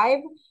 thrive.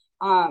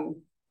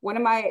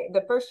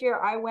 The first year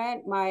I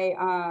went,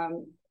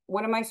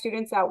 one of my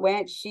students that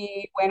went,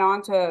 she went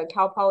on to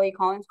Cal Poly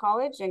Collins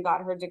College and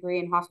got her degree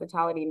in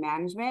hospitality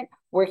management,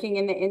 working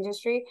in the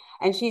industry.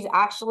 And she's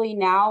actually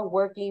now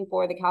working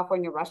for the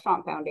California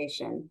Restaurant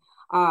Foundation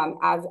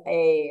as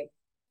a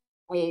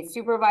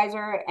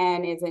supervisor,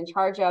 and is in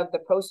charge of the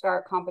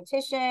ProStart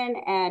competition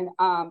and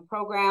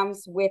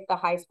programs with the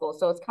high school.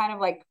 So it's kind of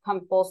like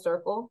come full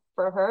circle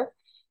for her,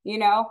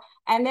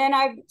 And then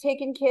I've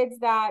taken kids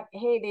that,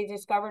 hey, they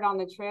discovered on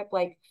the trip,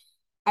 like,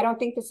 I don't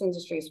think this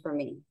industry is for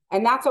me.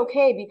 And that's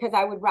okay, because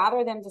I would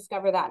rather them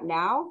discover that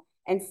now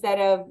instead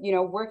of,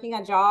 working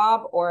a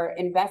job or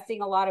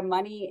investing a lot of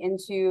money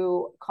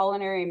into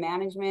culinary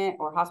management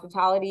or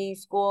hospitality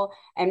school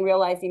and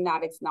realizing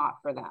that it's not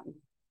for them.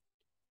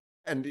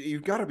 And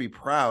you've got to be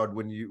proud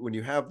when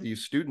you have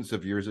these students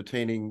of yours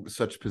attaining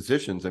such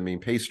positions. I mean,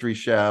 pastry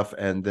chef,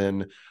 and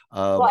then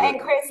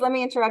and Chris, let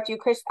me interrupt you.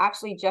 Chris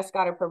actually just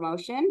got a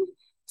promotion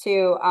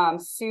to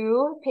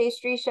sous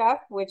pastry chef,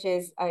 which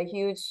is a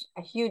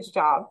huge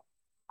job.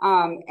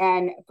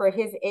 And for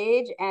his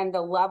age and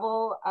the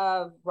level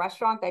of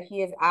restaurant that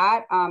he is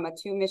at, a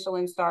 2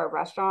 Michelin star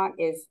restaurant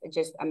is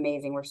just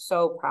amazing. We're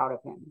so proud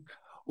of him.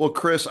 Well,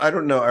 Chris, I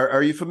don't know.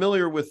 Are you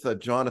familiar with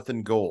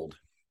Jonathan Gold?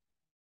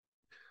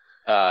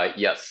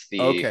 Yes, the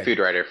Okay. food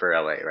writer for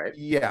LA, right?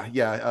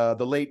 Yeah.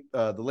 The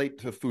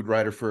late food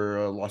writer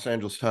for Los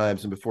Angeles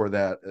Times, and before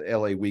that,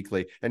 LA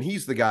Weekly. And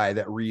he's the guy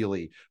that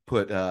really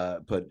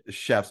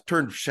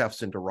turned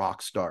chefs into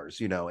rock stars,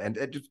 and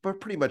just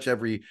pretty much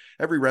every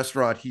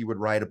restaurant he would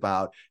write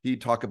about, he'd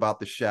talk about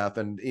the chef,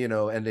 and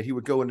and he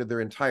would go into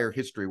their entire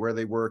history, where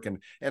they work, and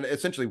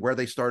essentially where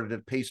they started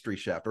as pastry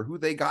chef, or who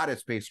they got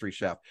as pastry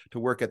chef to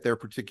work at their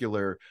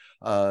particular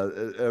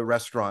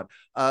restaurant.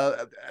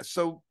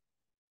 So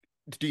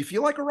do you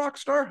feel like a rock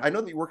star? I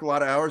know that you work a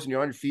lot of hours and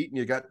you're on your feet and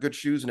you got good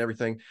shoes and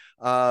everything.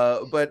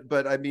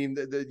 But I mean,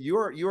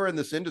 you're in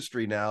this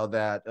industry now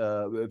that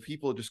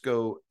people just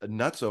go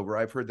nuts over.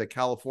 I've heard that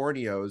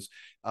Californio's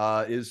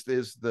is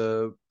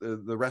the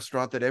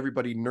restaurant that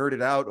everybody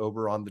nerded out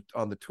over on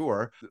the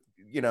tour.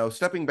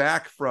 Stepping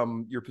back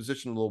from your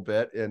position a little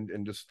bit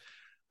and just,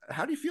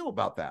 how do you feel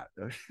about that?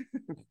 Are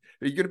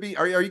you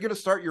going to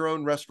start your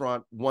own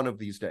restaurant one of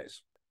these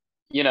days?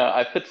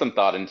 I put some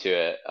thought into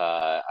it.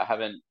 I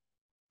haven't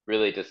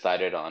really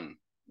decided on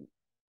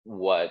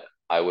what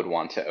I would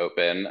want to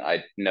open.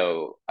 I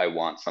know I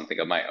want something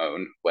of my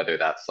own, whether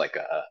that's like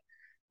a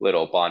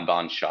little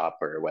bonbon shop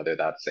or whether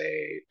that's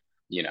a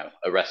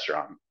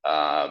restaurant.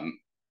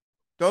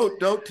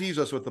 Don't tease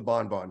us with the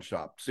bonbon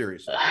shop.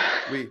 Seriously,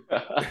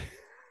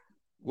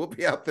 we'll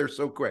be out there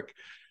so quick.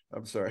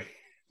 I'm sorry.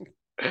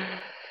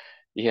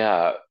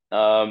 Yeah,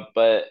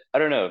 but I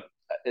don't know.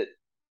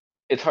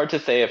 It's hard to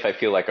say if I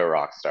feel like a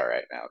rock star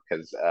right now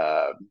because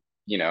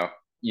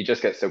you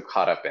just get so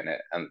caught up in it,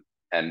 and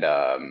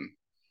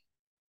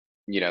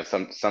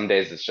some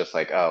days it's just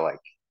like, oh, like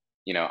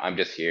I'm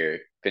just here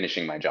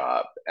finishing my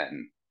job,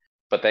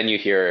 but then you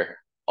hear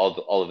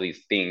all of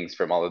these things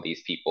from all of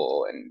these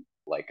people, and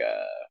like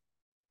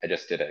I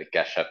just did a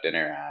guest chef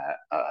dinner at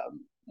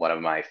one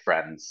of my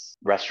friends'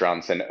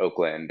 restaurants in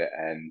Oakland,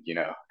 and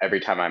every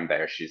time I'm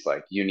there, she's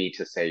like, "You need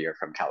to say you're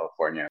from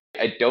California."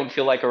 I don't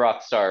feel like a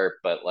rock star,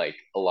 but like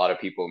a lot of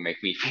people make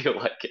me feel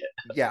like it.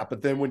 Yeah,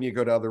 but then when you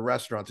go to other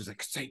restaurants, it's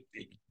like, say,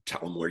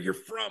 tell them where you're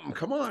from.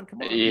 Come on.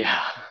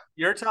 Yeah.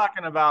 You're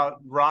talking about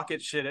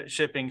rocket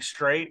shipping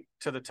straight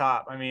to the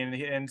top. I mean,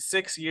 in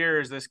 6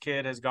 years, this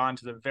kid has gone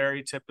to the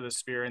very tip of the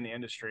spear in the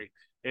industry.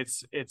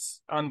 It's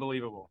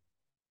unbelievable.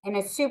 And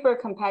a super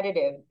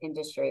competitive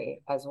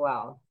industry as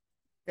well.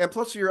 And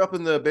plus, you're up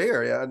in the Bay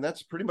Area, and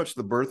that's pretty much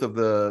the birth of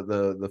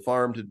the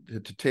farm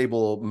to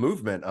table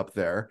movement up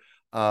there.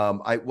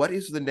 What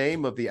is the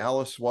name of the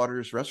Alice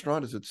Waters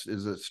restaurant? Is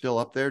it still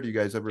up there? Do you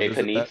guys ever Chez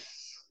visit Panisse.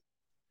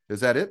 that? Is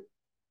that it?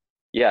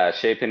 Yeah,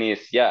 Chez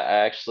Panisse. Yeah,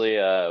 I actually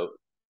I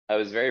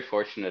was very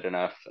fortunate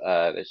enough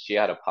that she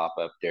had a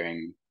pop-up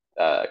during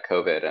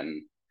COVID,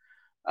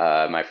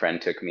 and my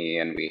friend took me,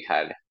 and we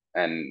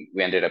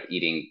ended up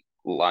eating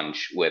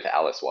lunch with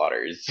Alice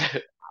Waters,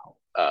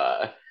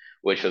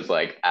 which was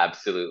like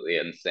absolutely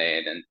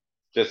insane. And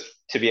just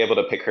to be able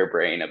to pick her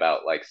brain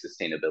about like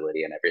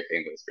sustainability and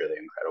everything was really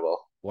incredible.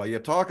 Well, you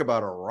talk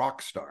about a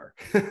rock star,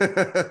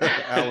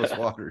 Alice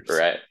Waters.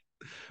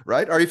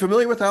 Right. Are you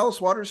familiar with Alice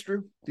Waters,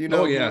 Drew? Do you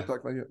know? Oh, yeah.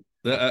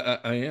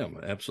 I am,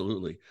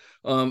 absolutely.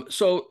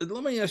 So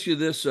let me ask you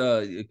this,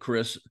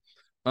 Chris.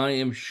 I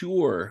am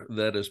sure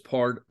that as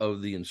part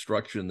of the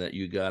instruction that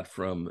you got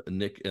from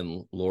Nick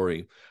and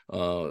Lori,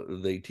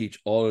 they teach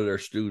all of their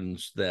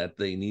students that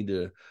they need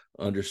to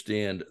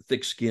understand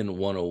thick skin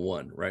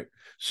 101, right?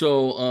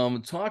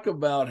 So talk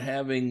about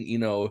having,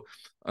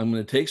 I'm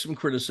going to take some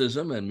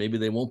criticism, and maybe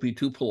they won't be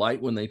too polite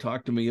when they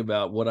talk to me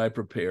about what I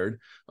prepared.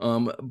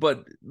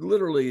 But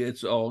literally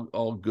it's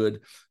all good.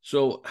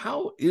 So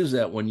how is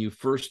that when you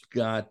first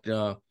got,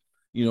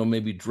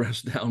 maybe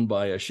dressed down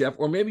by a chef,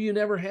 or maybe you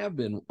never have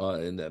been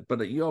in that,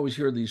 but you always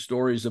hear these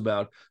stories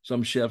about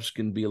some chefs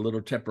can be a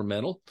little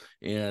temperamental,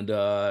 and,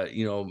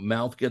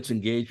 mouth gets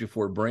engaged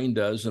before brain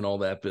does and all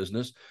that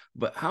business.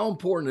 But how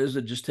important is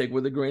it just take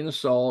with a grain of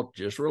salt,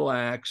 just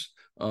relax,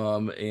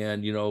 and,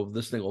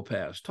 this thing will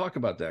pass. Talk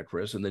about that,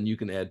 Chris, and then you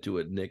can add to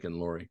it, Nick and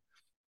Lori.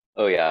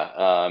 Oh,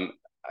 yeah.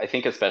 I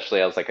think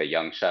especially as like a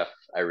young chef,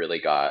 I really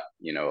got,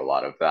 a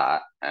lot of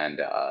that. And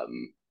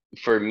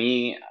for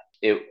me,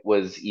 it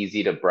was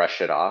easy to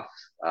brush it off.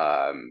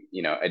 I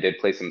did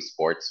play some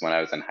sports when I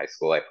was in high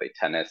school. I played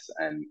tennis,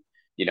 and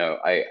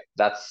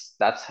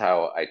that's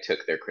how I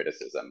took their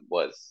criticism.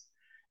 Was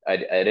I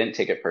didn't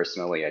take it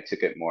personally. I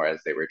took it more as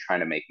they were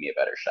trying to make me a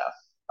better chef,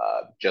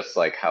 just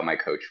like how my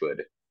coach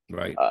would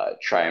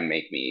try and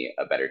make me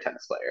a better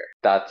tennis player.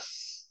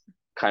 That's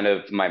kind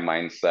of my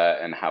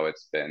mindset and how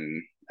it's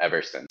been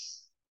ever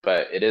since.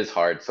 But it is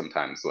hard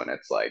sometimes when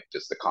it's like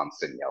just the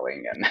constant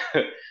yelling and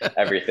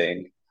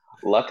everything.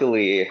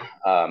 Luckily,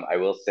 I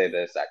will say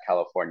this, at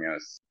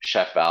Californios,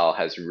 Chef Val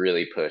has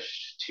really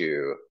pushed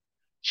to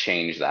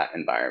change that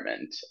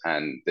environment.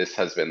 And this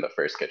has been the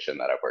first kitchen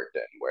that I've worked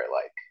in where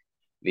like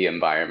the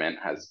environment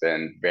has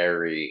been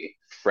very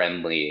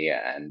friendly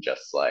and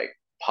just like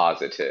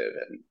positive,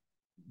 and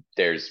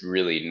there's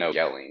really no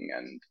yelling,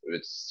 and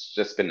it's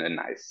just been a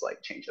nice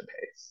like change of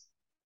pace.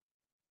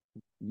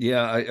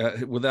 Yeah,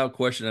 I without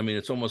question. I mean,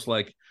 it's almost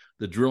like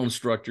the drill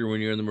instructor when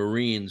you're in the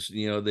Marines.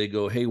 They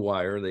go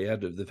haywire. They've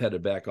had to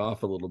back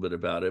off a little bit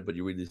about it. But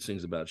you read these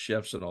things about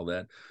chefs and all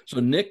that.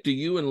 So, Nick, do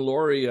you and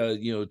Lori,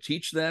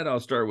 teach that? I'll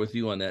start with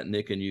you on that,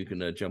 Nick, and you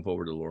can jump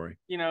over to Lori.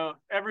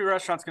 Every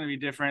restaurant's going to be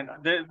different.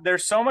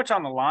 There's so much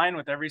on the line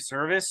with every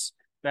service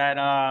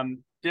that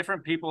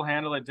different people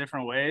handle it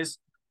different ways.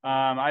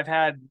 I've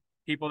had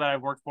people that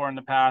I've worked for in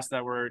the past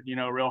that were,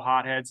 real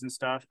hotheads and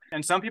stuff.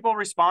 And some people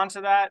respond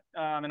to that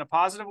in a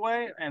positive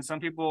way, and some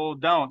people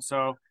don't.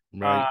 So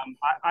right.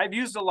 I've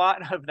used a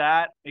lot of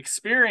that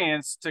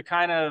experience to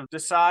kind of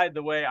decide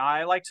the way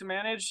I like to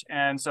manage.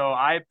 And so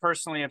I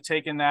personally have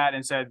taken that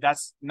and said,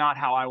 that's not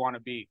how I want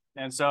to be.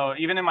 And so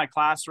even in my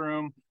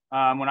classroom,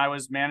 when I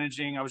was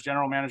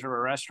general manager of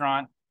a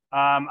restaurant,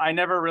 I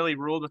never really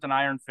ruled with an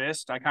iron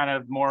fist. I kind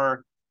of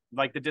more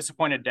like the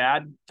disappointed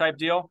dad type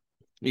deal.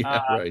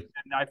 Yeah, right.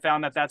 And I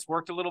found that that's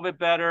worked a little bit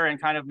better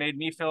and kind of made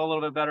me feel a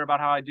little bit better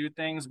about how I do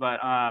things. But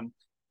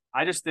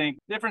I just think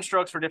different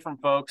strokes for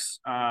different folks.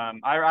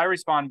 I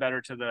respond better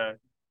to the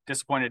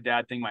disappointed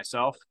dad thing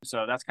myself.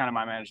 So that's kind of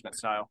my management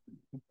style.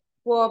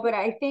 Well, but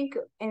I think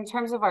in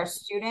terms of our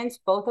students,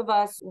 both of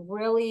us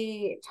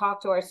really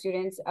talk to our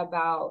students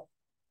about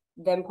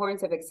the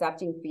importance of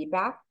accepting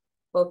feedback,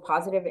 both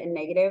positive and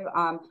negative.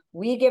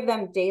 We give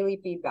them daily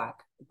feedback,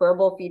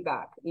 verbal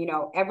feedback.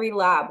 Every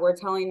lab, we're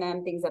telling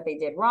them things that they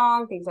did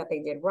wrong, things that they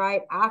did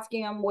right,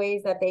 asking them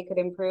ways that they could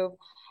improve.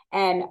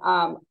 And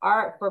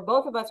for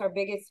both of us, our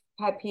biggest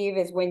pet peeve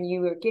is when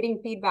you are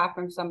getting feedback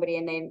from somebody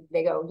and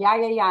they go, yeah,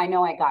 I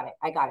know, I got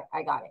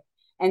it,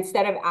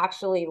 instead of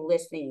actually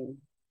listening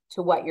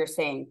to what you're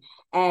saying.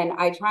 And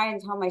I try and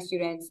tell my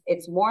students,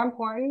 it's more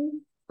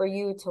important for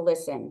you to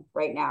listen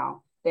right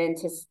now than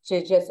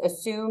to just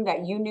assume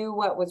that you knew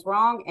what was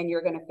wrong and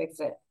you're going to fix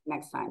it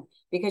next time,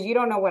 because you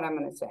don't know what I'm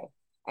going to say.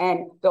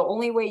 And the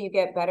only way you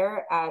get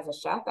better as a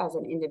chef, as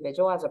an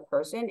individual, as a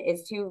person,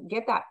 is to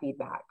get that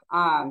feedback.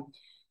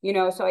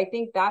 So I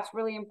think that's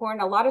really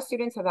important. A lot of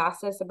students have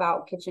asked us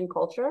about kitchen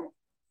culture,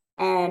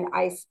 and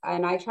I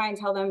try and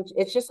tell them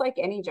it's just like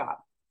any job.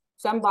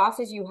 Some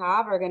bosses you're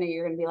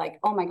gonna be like,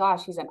 oh my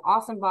gosh, he's an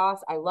awesome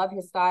boss. I love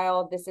his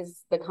style. This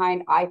is the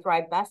kind I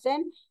thrive best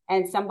in.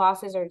 And some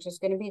bosses are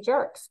just going to be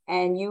jerks,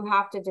 and you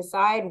have to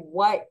decide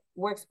what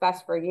works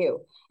best for you.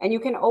 And you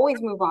can always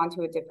move on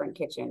to a different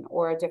kitchen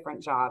or a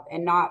different job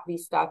and not be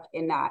stuck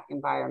in that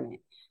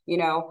environment.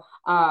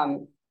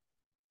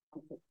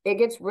 It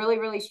gets really,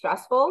 really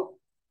stressful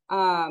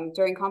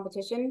during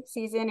competition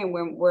season, and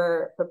when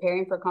we're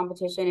preparing for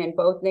competition. And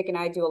both Nick and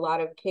I do a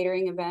lot of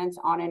catering events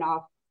on and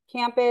off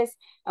campus,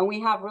 and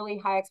we have really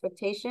high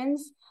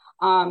expectations,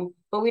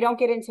 but we don't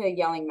get into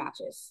yelling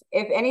matches.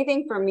 If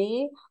anything, for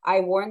me,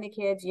 I warn the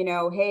kids,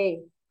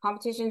 hey,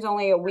 competition's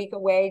only a week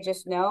away.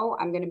 Just know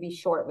I'm going to be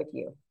short with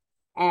you.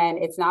 And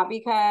it's not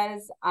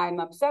because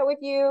I'm upset with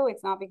you.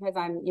 It's not because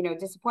I'm,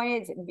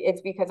 disappointed. It's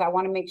because I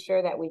want to make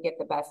sure that we get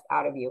the best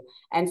out of you.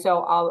 And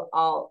so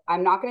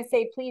I'm not going to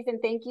say please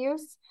and thank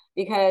yous,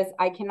 because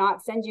I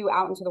cannot send you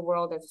out into the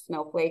world as a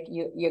snowflake.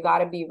 You got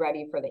to be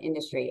ready for the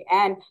industry.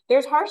 And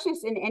there's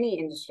harshness in any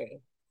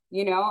industry,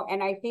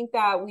 and I think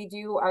that we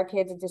do our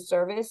kids a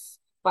disservice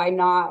by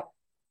not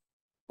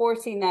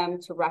forcing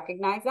them to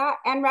recognize that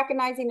and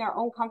recognizing their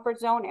own comfort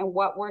zone and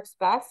what works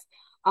best.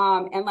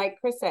 And like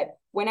Chris said,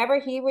 whenever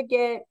he would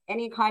get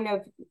any kind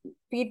of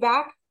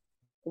feedback,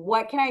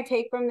 what can I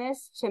take from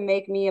this to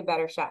make me a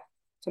better chef,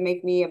 to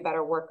make me a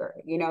better worker,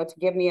 to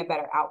give me a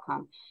better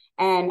outcome?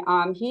 And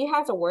he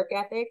has a work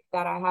ethic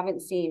that I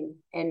haven't seen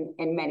in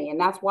many, and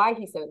that's why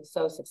he's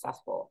so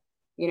successful,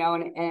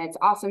 and it's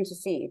awesome to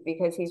see,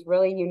 because he's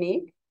really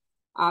unique.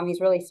 He's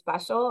really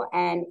special,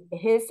 and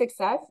his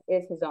success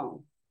is his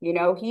own.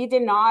 He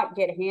did not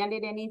get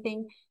handed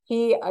anything.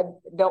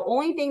 The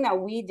only thing that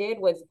we did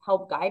was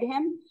help guide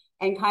him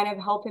and kind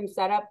of help him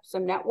set up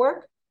some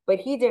network, but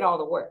he did all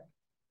the work.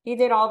 He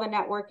did all the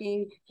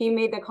networking. He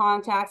made the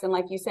contacts. And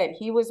like you said,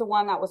 he was the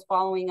one that was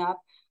following up.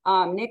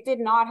 Nick did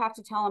not have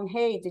to tell him,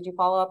 hey, did you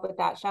follow up with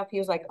that chef? He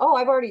was like, oh,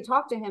 I've already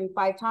talked to him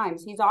 5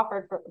 times. He's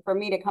offered for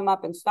me to come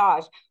up and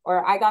stage,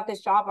 or I got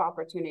this job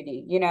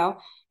opportunity,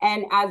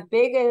 And as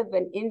big of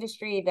an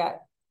industry that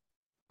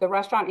the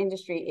restaurant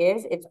industry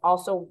is, it's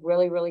also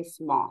really, really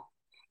small.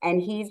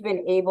 And he's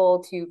been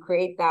able to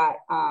create that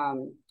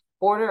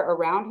border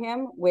around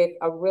him with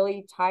a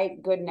really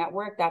tight, good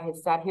network that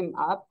has set him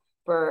up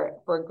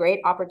for great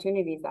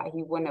opportunities that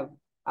he wouldn't have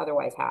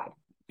otherwise had.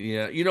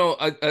 Yeah,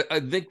 I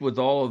think with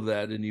all of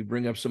that, and you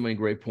bring up so many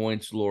great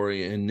points,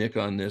 Lori and Nick,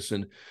 on this,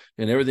 and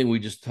everything we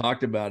just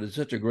talked about is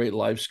such a great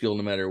life skill,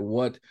 no matter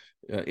what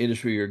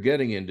industry you're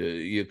getting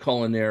into,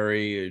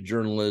 culinary,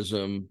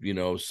 journalism,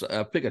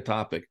 pick a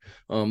topic.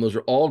 Those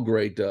are all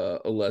great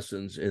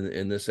lessons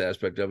in this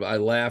aspect of it. I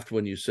laughed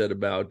when you said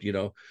about,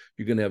 you're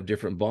going to have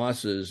different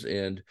bosses.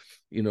 And,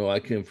 I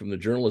came from the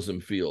journalism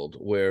field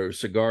where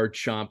cigar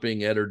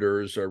chomping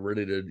editors are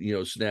ready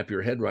to, snap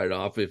your head right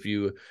off if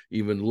you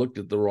even looked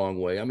at the wrong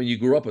way. I mean, you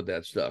grew up with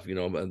that stuff, and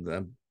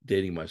I'm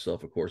dating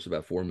myself, of course,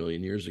 about 4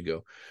 million years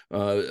ago.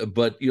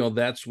 But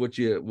that's what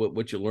you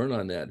learn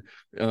on that.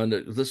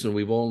 Listen,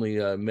 we've only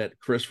met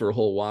Chris for a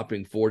whole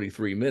whopping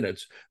 43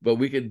 minutes, but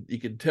you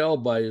could tell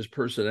by his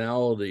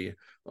personality,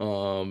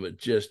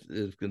 just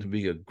is going to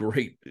be a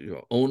great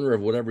owner of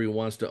whatever he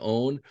wants to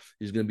own.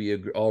 He's going to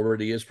be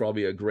already is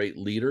probably a great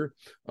leader.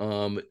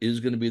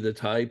 Is going to be the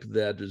type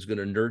that is going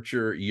to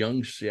nurture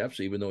young chefs,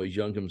 even though he's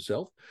young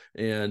himself,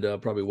 and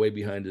probably way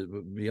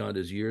beyond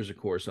his years, of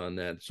course, on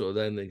that. So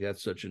then I think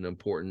that's such an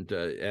important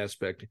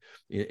aspect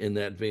in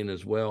that vein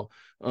as well.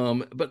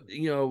 But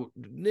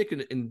Nick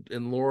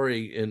and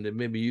Lori, and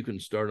maybe you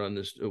can start on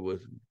this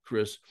with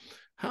Chris.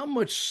 How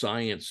much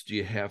science do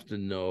you have to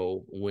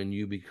know when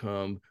you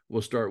become,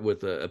 we'll start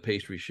with a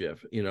pastry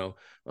chef,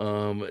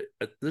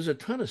 there's a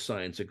ton of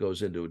science that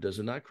goes into it, does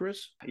it not,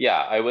 Chris? Yeah,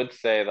 I would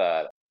say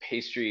that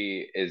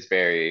pastry is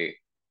very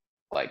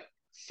like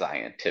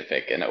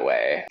scientific in a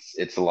way.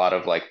 It's a lot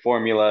of like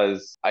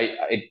formulas. I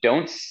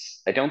don't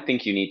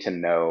think you need to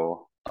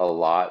know a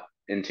lot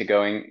into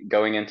going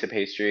into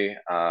pastry.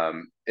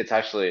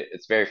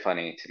 It's very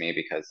funny to me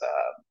because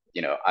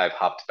I've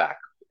hopped back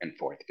and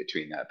forth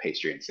between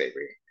pastry and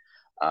savory.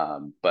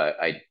 But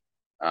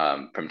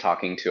from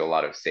talking to a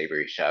lot of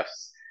savory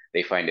chefs,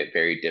 they find it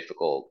very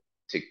difficult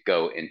to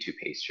go into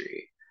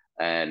pastry.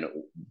 And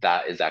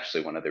that is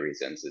actually one of the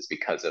reasons, is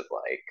because of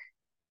like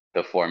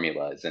the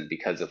formulas and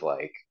because of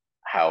like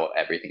how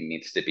everything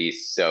needs to be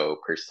so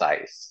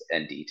precise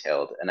and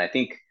detailed. And I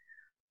think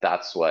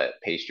that's what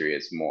pastry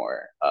is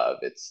more of.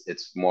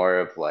 It's more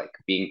of like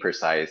being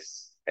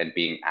precise and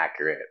being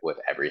accurate with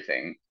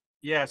everything.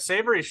 Yeah,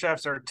 savory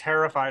chefs are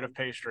terrified of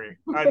pastry.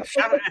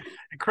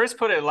 Chris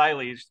put it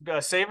lightly.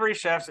 Savory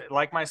chefs,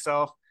 like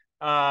myself,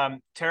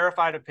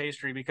 terrified of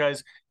pastry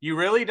because you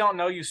really don't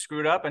know you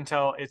screwed up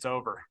until it's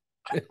over.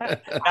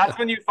 That's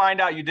when you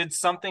find out you did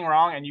something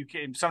wrong,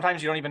 and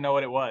sometimes you don't even know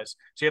what it was.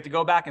 So you have to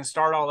go back and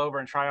start all over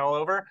and try all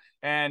over,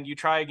 and you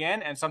try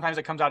again, and sometimes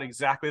it comes out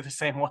exactly the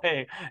same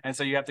way. And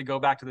so you have to go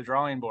back to the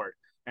drawing board,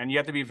 and you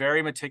have to be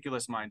very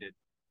meticulous minded.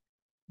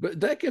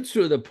 But that gets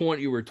to the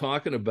point you were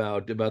talking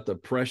about the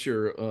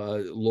pressure,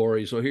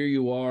 Lori. So here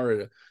you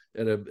are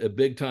at a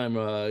big time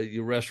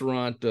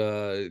restaurant,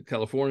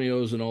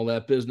 Californios and all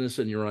that business,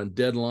 and you're on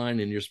deadline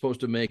and you're supposed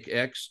to make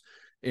X,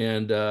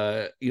 and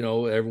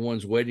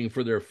everyone's waiting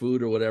for their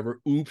food or whatever.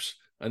 Oops,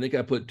 I think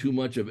I put too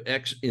much of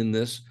X in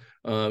this.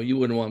 You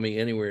wouldn't want me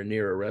anywhere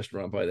near a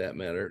restaurant by that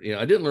matter.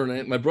 I didn't learn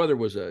that. My brother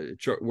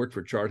worked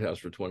for Chart House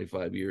for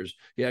 25 years.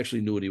 He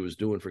actually knew what he was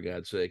doing, for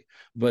God's sake.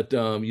 But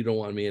you don't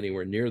want me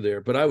anywhere near there.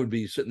 But I would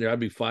be sitting there.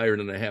 I'd be fired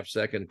in a half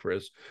second,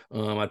 Chris.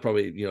 I'd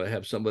probably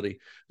have somebody.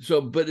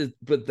 So, but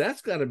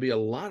that's got to be a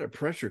lot of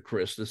pressure,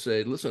 Chris, to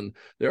say, listen,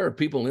 there are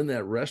people in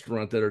that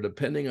restaurant that are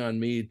depending on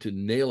me to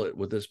nail it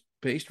with this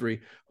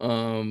pastry.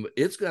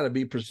 It's got to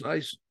be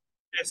precise.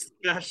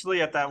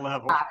 Especially at that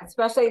level.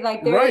 Especially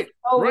like there's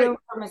no room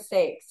for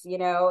mistakes.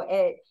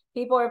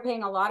 People are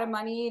paying a lot of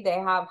money. They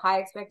have high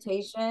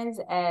expectations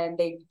and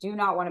they do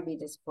not want to be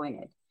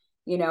disappointed,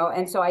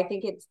 and so I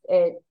think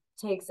it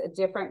takes a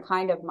different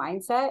kind of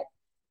mindset.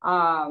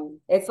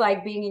 It's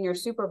like being in your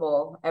Super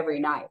Bowl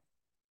every night,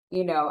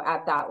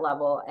 at that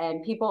level,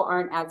 and people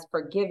aren't as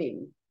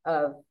forgiving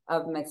of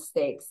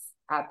mistakes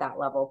at that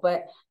level.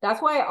 But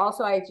that's why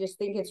also I just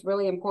think it's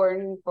really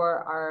important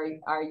for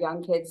our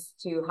young kids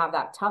to have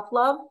that tough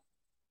love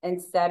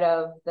instead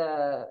of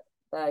the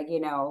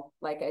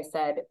like I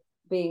said,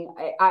 being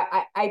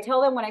I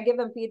tell them when I give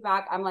them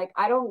feedback, I'm like,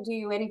 I don't do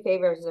you any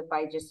favors if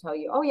I just tell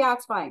you, oh yeah,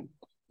 it's fine,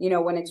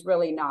 when it's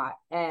really not.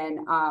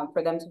 And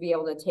for them to be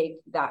able to take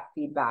that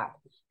feedback,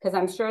 because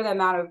I'm sure the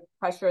amount of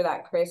pressure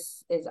that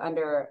Chris is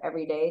under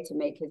every day to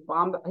make his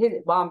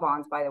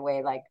bonbons, by the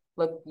way, like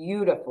look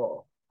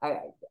beautiful.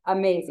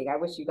 Amazing. I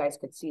wish you guys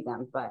could see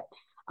them, but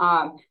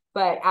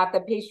at the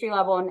pastry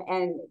level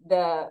and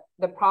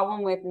the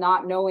problem with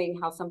not knowing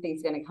how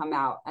something's going to come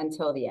out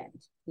until the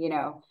end,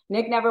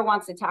 Nick never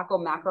wants to tackle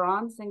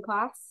macarons in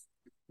class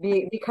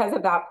because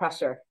of that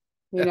pressure,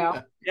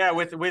 Yeah,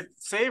 with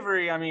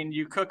savory, I mean,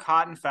 you cook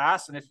hot and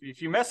fast, and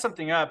if you mess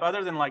something up,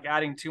 other than like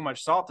adding too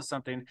much salt to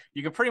something,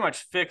 you can pretty much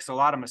fix a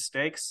lot of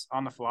mistakes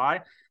on the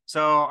fly.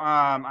 So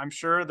I'm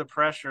sure the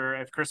pressure,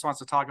 if Chris wants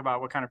to talk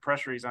about what kind of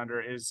pressure he's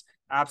under, is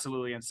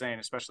absolutely insane,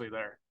 especially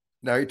there.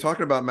 Now, you're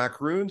talking about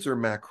macaroons or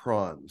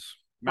macrons?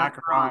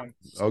 Macarons.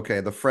 Okay,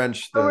 the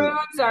French.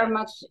 Macaroons are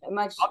much.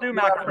 I'll do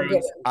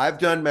macaroons. I've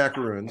done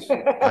macaroons.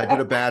 I did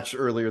a batch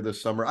earlier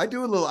this summer. I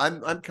do a little.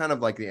 I'm kind of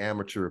like the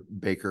amateur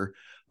baker.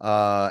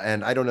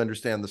 And I don't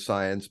understand the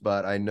science,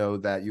 but I know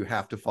that you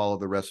have to follow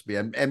the recipe.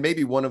 And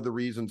maybe one of the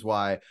reasons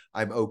why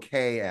I'm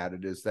okay at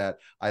it is that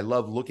I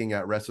love looking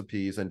at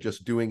recipes and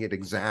just doing it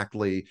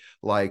exactly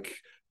like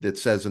that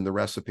says in the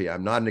recipe.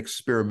 I'm not an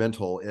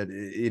experimental at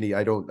any.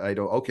 I don't.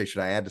 Okay,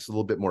 should I add just a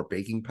little bit more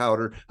baking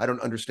powder? I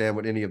don't understand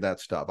what any of that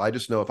stuff. I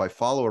just know if I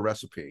follow a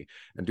recipe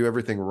and do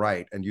everything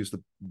right and use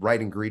the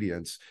right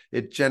ingredients,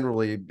 it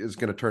generally is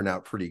going to turn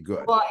out pretty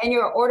good. Well, and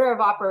your order of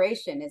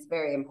operation is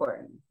very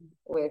important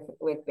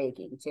with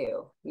baking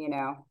too, you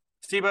know.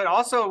 See, but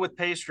also with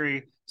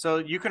pastry, so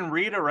you can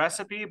read a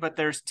recipe, but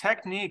there's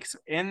techniques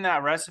in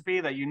that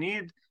recipe that you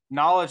need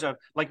knowledge of,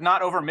 like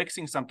not over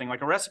mixing something.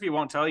 Like a recipe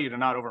won't tell you to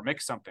not over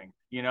mix something,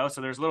 you know. So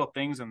there's little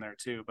things in there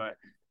too. But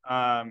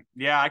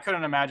yeah, I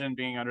couldn't imagine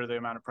being under the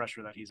amount of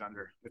pressure that he's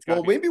under.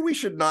 Well, maybe we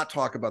should not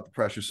talk about the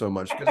pressure so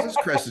much because this is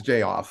Chris's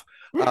day off.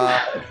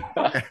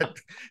 I'm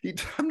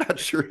not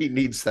sure he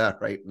needs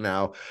that right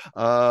now.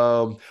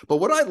 But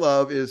what I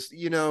love is,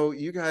 you know,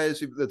 you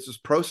guys, it's this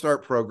Pro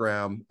Start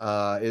program.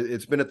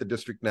 It's been at the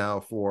district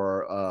now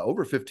for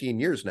over 15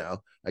 years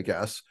now, I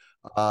guess.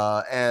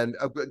 And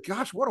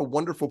gosh, what a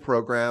wonderful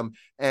program.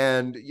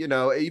 And, you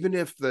know, even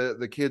if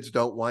the kids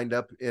don't wind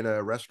up in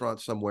a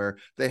restaurant somewhere,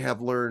 they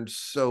have learned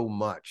so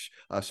much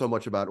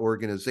about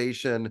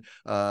organization,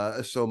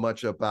 so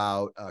much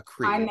about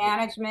time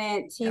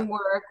management,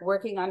 teamwork,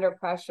 working under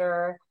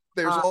pressure.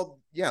 There's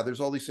there's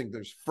all these things.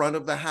 There's front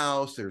of the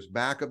house, there's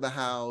back of the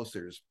house,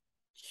 there's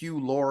Hugh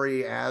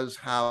Laurie as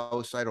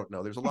house. I don't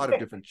know. There's a lot of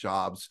different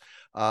jobs.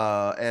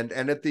 And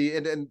at the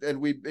and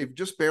we've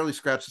just barely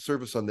scratched the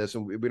surface on this,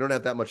 and we don't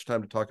have that much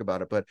time to talk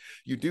about it, but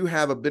you do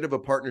have a bit of a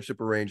partnership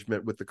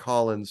arrangement with the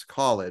Collins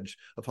College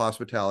of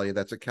Hospitality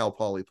that's at Cal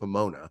Poly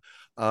Pomona.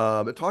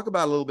 Talk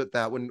about a little bit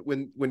that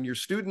when your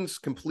students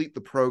complete the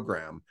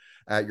program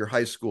at your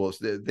high schools,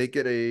 they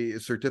get a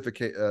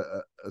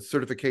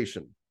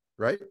certification,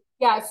 right?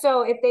 Yeah,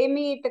 so if they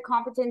meet the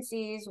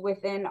competencies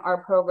within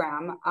our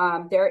program,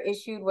 they're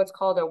issued what's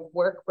called a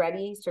work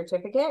ready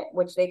certificate,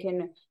 which they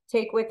can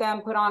take with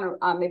them,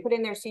 they put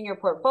in their senior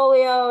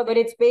portfolio, but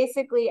it's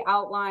basically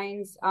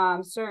outlines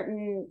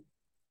certain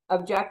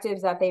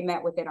objectives that they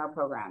met within our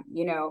program,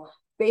 you know,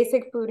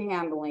 basic food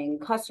handling,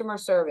 customer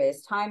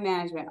service, time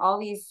management, all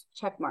these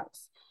check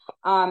marks.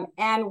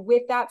 And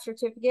with that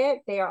certificate,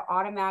 they are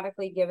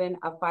automatically given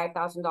a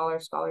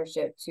 $5,000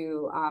 scholarship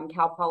to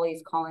Cal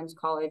Poly's Collins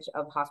College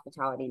of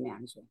Hospitality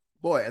Management.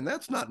 Boy, and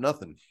that's not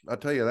nothing. I'll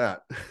tell you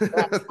that.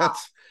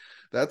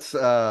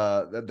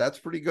 That's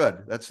pretty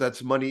good.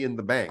 That's money in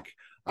the bank.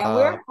 And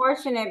we're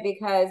fortunate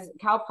because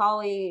Cal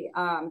Poly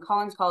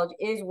Collins College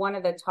is one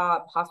of the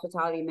top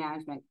hospitality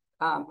management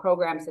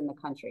programs in the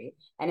country,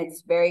 and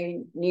it's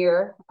very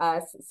near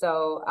us,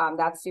 so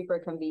that's super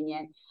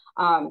convenient.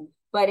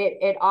 But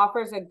it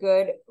offers a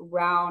good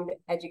round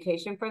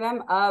education for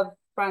them of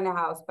front of the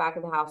house, back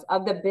of the house,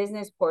 of the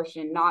business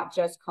portion, not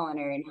just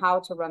culinary, and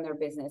how to run their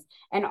business,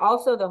 and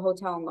also the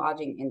hotel and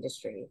lodging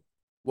industry.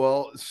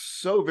 Well,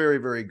 so very,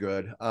 very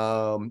good.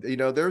 You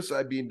know,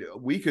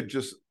 we could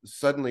just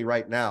suddenly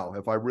right now,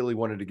 if I really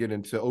wanted to get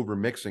into over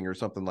mixing or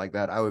something like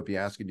that, I would be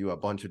asking you a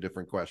bunch of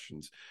different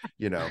questions,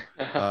 you know,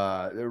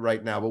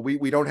 right now, but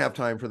we don't have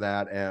time for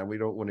that. And we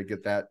don't want to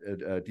get that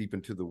deep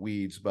into the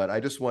weeds, but I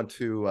just want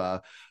to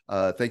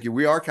thank you.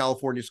 We are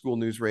California School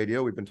News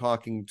Radio. We've been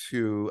talking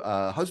to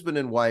husband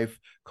and wife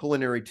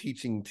culinary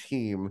teaching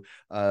team,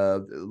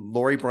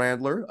 Lori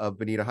Brandler of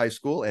Bonita High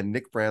School and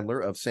Nick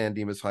Brandler of San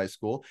Dimas High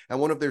School, and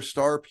one of their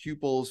star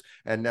pupils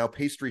and now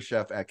pastry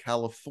chef at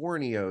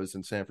Californio's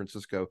in San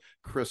Francisco,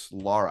 Chris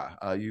Lara.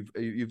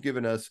 You've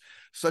given us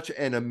such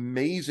an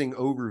amazing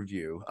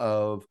overview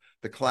of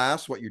the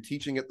class, what you're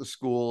teaching at the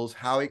schools,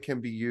 how it can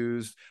be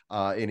used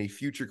in a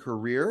future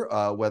career,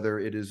 whether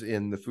it is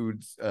in the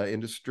food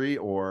industry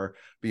or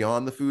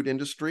beyond the food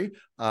industry.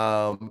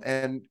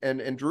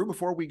 And Drew,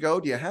 before we go,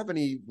 do you have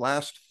any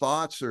last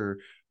thoughts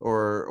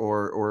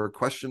or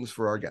questions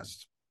for our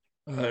guests?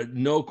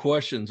 No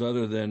questions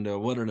other than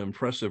what an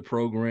impressive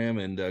program,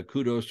 and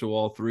kudos to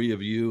all three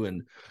of you.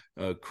 And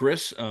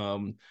Chris,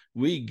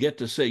 we get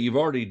to say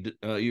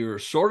you're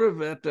sort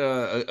of at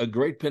a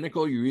great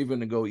pinnacle. You're even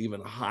to go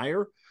even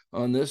higher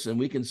on this, and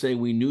we can say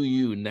we knew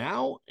you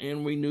now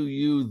and we knew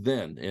you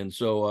then. And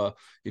so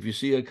if you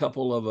see a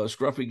couple of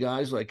scruffy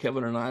guys like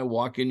Kevin and I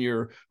walk in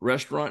your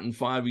restaurant in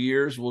 5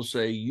 years, we'll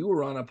say you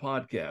were on a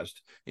podcast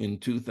in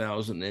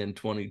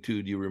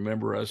 2022. Do you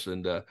remember us?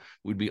 And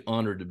we'd be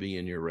honored to be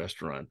in your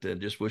restaurant,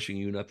 and just wishing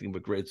you nothing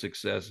but great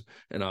success.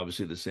 And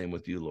obviously the same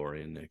with you,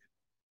 Lori and Nick.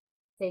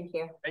 Thank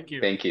you. Thank you.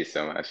 Thank you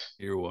so much.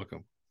 You're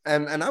welcome.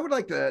 And I would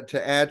like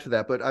to add to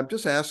that, but I'm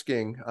just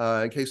asking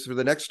in case for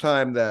the next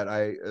time that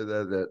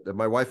that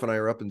my wife and I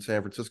are up in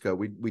San Francisco,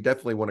 we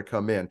definitely want to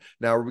come in.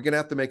 Now, are we going to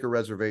have to make a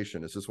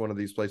reservation? Is this one of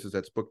these places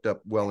that's booked up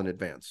well in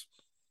advance?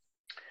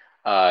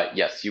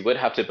 Yes, you would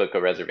have to book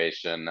a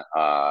reservation.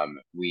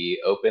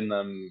 We open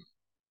them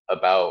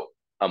about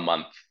a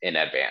month in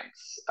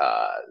advance.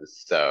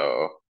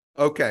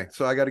 Okay,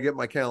 so I got to get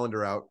my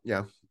calendar out.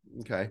 Yeah.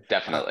 Okay.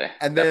 Definitely.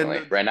 And definitely.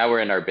 then Right now we're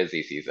in our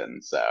busy season,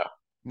 so.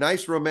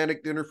 Nice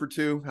romantic dinner for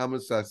two. How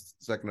much is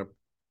that going to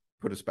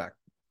put us back?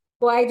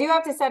 Well, I do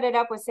have to set it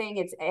up with saying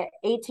it's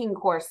 18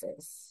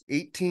 courses.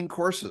 18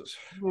 courses.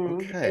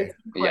 Okay.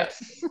 18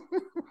 courses. Yes.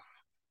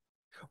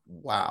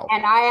 Wow.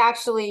 And I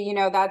actually,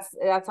 that's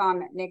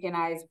on Nick and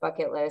I's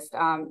bucket list.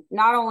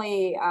 Not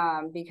only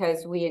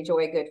because we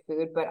enjoy good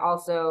food, but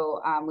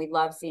also we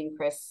love seeing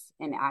Chris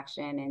in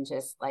action and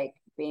just like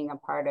being a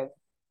part of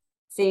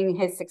seeing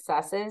his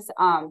successes.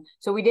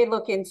 So we did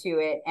look into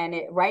it, and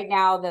right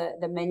now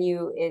the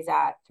menu is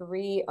at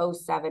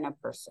 $307 a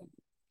person.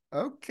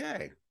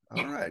 Okay.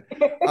 All right.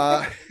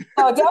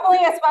 So definitely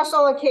a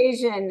special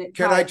occasion.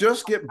 Can I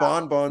just get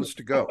bonbons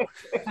to go?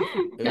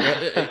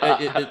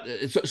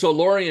 So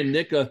Lori and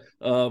Nick,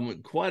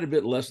 quite a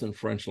bit less than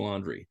French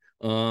Laundry.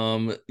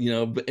 And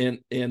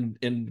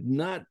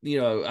not,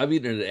 I've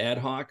eaten it ad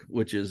hoc,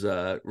 which is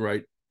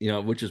right,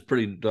 which is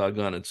pretty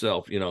doggone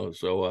itself,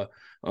 So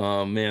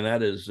man,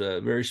 that is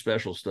very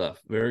special stuff.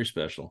 Very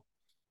special.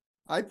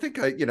 I think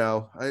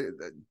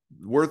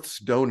Worth's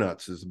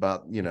Donuts is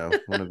about,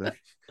 one of the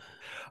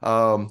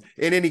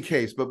in any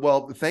case, but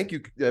thank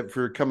you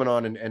for coming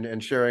on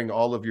and sharing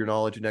all of your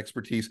knowledge and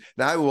expertise.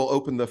 Now I will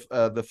open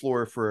the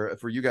floor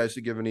for you guys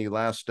to give any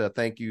last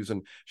thank yous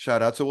and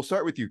shout outs. So we'll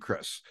start with you,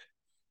 Chris.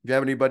 Do you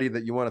have anybody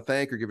that you want to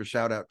thank or give a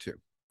shout out to?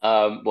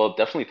 Well,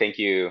 definitely thank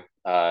you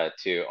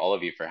to all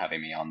of you for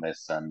having me on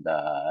this. And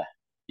I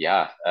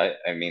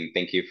mean,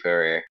 thank you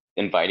for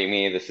inviting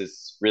me. This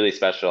is really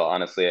special.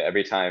 Honestly,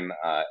 every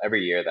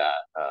year that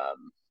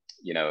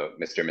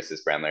Mr. and Mrs.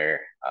 Brandler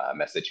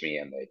message me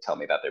and they tell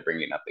me that they're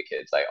bringing up the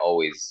kids, I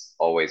always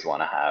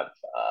want to have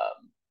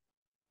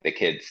the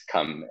kids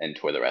come and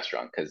tour the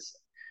restaurant, because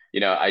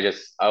I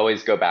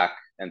always go back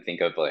and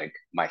think of like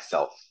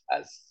myself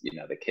as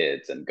the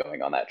kids and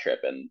going on that trip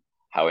and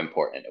how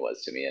important it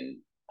was to me and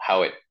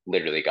how it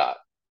literally got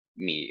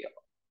me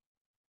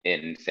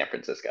in San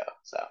Francisco.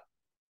 So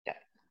yeah.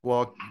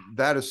 Well,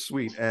 that is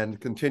sweet, and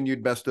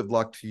continued best of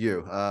luck to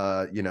you.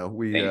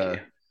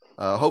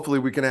 Hopefully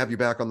we can have you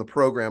back on the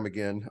program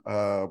again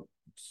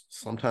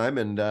sometime,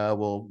 and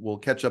we'll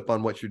catch up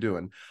on what you're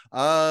doing.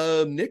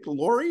 Nick,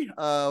 Lori,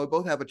 we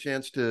both have a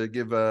chance to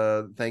give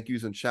thank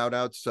yous and shout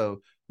outs.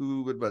 So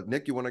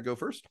Nick, you want to go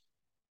first?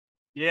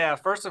 Yeah,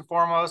 first and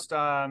foremost,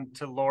 to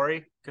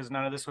Lori, because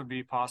none of this would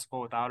be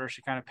possible without her.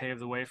 She kind of paved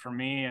the way for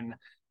me and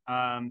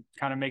kind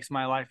of makes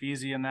my life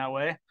easy in that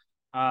way.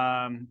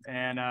 And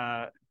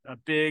a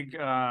big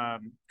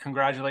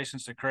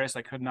congratulations to Chris.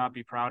 I could not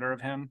be prouder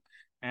of him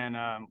and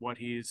what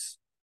he's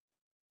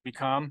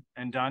become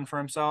and done for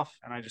himself.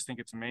 And I just think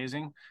it's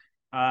amazing.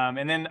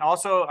 And then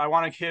also I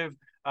want to give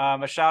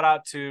a shout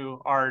out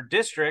to our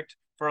district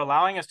for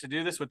allowing us to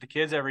do this with the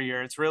kids every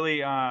year. It's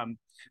really a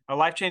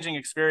life-changing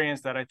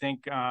experience that I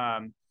think,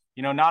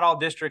 not all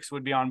districts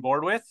would be on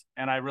board with.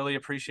 And I really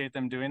appreciate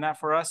them doing that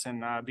for us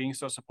and being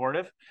so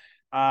supportive.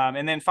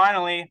 And then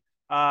finally,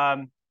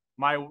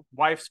 my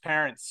wife's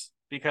parents,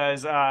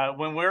 because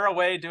when we're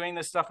away doing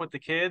this stuff with the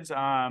kids,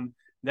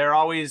 they're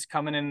always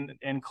coming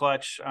in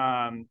clutch,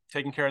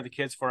 taking care of the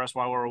kids for us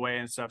while we're away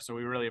and stuff. So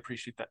we really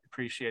appreciate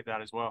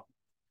that as well.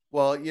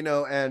 Well,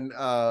 and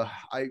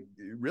I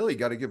really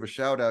got to give a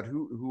shout out.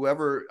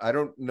 Whoever, I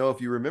don't know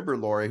if you remember,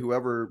 Lori,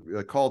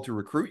 whoever called to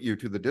recruit you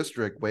to the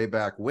district way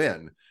back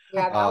when.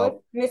 Yeah, that was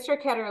Mr.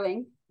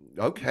 Ketterling.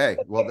 Okay,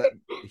 well,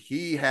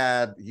 he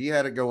had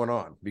it going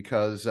on,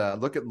 because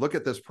look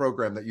at this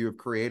program that you have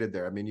created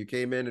there. I mean, you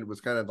came in, it was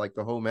kind of like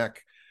the home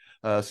ec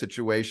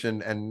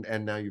situation,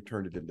 and now you've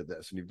turned it into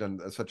this, and you've done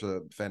such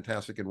a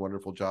fantastic and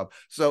wonderful job.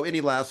 So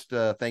any last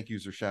thank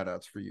yous or shout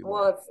outs for you?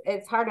 Well,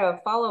 it's hard to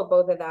follow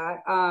both of that.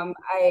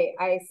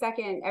 I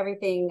second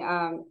everything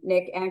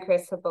Nick and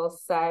Chris have both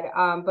said,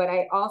 but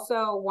I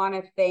also want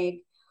to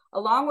thank,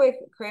 along with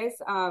Chris,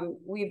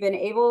 we've been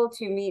able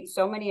to meet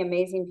so many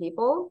amazing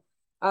people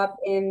up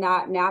in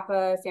that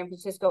Napa, San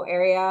Francisco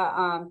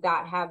area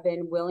that have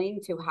been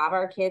willing to have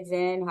our kids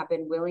in, have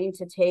been willing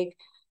to take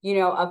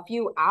a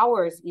few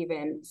hours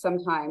even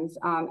sometimes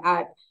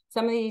at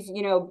some of these.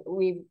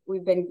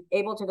 We've been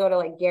able to go to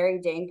like Gary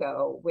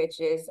Danko,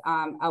 which is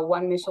a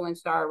 1 Michelin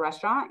star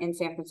restaurant in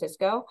San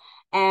Francisco.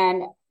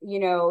 And,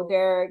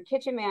 their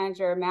kitchen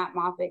manager, Matt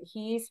Moffat,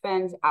 he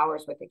spends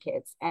hours with the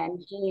kids, and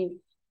he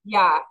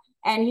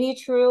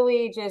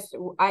truly just,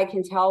 I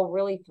can tell,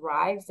 really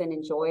thrives and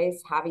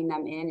enjoys having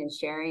them in and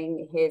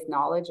sharing his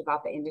knowledge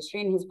about the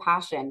industry and his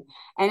passion.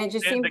 And it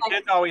just seems the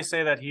kids always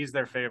say that he's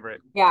their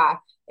favorite. Yeah.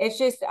 It's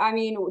just, I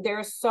mean,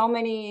 there's so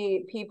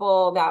many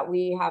people that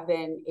we have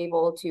been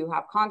able to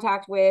have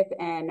contact with,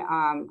 and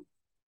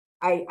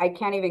I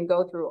can't even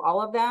go through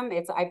all of them.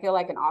 I feel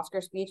like an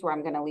Oscar speech where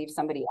I'm going to leave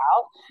somebody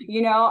out.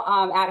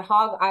 At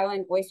Hog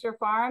Island Oyster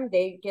Farm,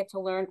 they get to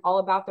learn all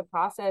about the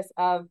process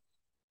of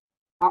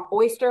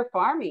oyster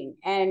farming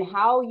and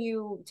how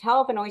you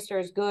tell if an oyster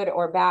is good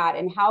or bad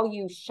and how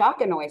you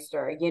shuck an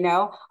oyster.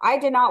 I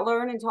did not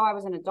learn until I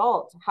was an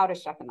adult how to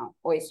shuck an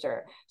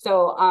oyster.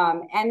 So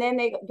and then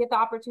they get the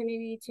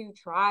opportunity to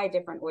try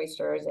different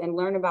oysters and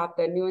learn about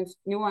the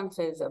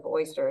nuances of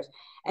oysters.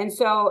 And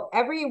so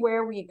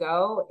everywhere we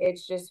go,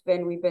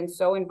 we've been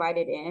so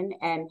invited in,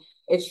 and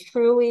it's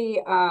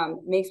truly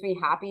makes me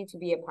happy to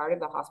be a part of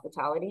the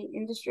hospitality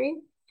industry.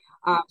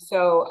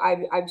 So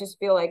I just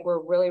feel like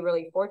we're really,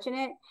 really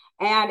fortunate,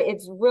 and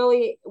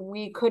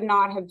we could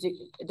not have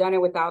done it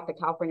without the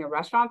California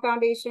Restaurant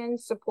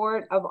Foundation's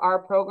support of our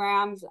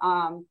programs,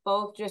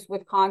 both just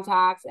with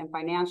contacts and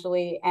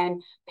financially,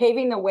 and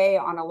paving the way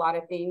on a lot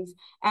of things.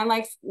 And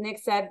like Nick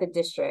said, the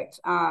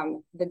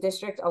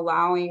district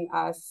allowing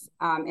us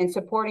and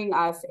supporting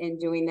us in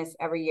doing this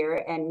every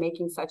year and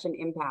making such an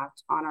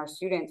impact on our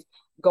students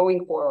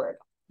going forward.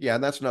 Yeah,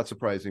 and that's not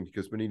surprising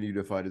because Bonita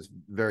Unified is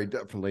very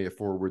definitely a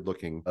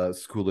forward-looking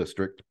school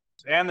district.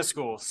 And the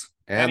schools.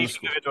 And each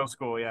individual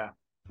school, yeah.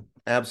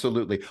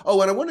 Absolutely.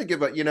 Oh, and I want to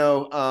give and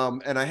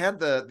I had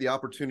the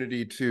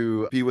opportunity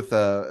to be with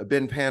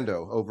Ben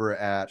Pando over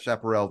at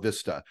Chaparral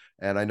Vista,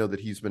 and I know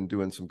that he's been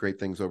doing some great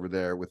things over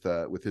there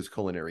with his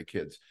culinary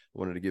kids. I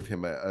wanted to give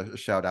him a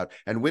shout out.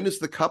 And when is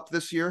the Cup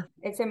this year?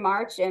 It's in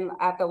March and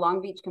at the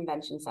Long Beach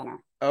Convention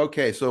Center.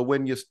 Okay, so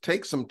when you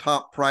take some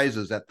top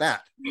prizes at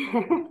that,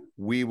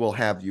 we will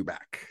have you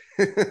back.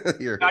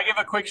 Can I give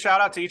a quick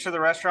shout out to each of the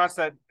restaurants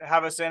that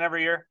have us in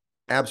every year?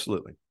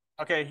 Absolutely.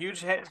 Okay,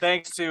 huge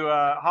thanks to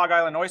Hog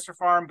Island Oyster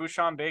Farm,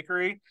 Bouchon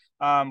Bakery,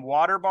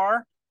 Water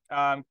Bar,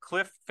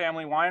 Cliff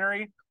Family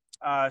Winery,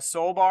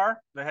 Soul Bar.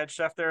 The head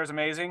chef there is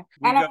amazing.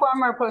 And a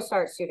former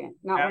ProStart student.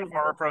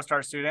 Former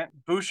ProStart student.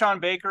 Bouchon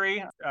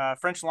Bakery,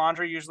 French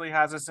Laundry usually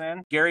has us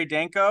in. Gary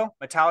Danko,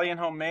 Italian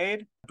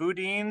Homemade,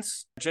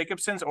 Boudin's,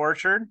 Jacobson's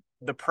Orchard,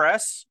 The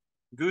Press,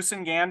 Goose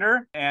and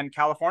Gander, and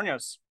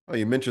California's. Oh,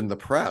 you mentioned The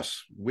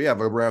Press. We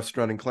have a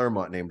restaurant in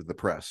Claremont named The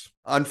Press.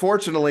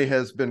 Unfortunately,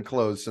 has been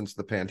closed since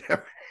the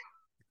pandemic.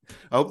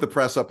 I hope The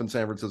Press up in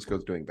San Francisco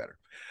is doing better.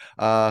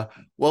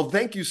 Well,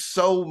 thank you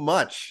so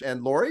much.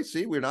 And Lori,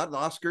 see, we're not in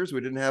Oscars.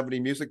 We didn't have any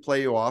music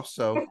play you off,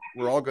 so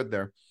we're all good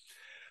there.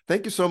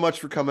 Thank you so much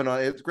for coming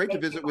on. It's great to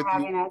visit with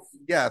you.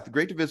 Yeah,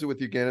 great to visit with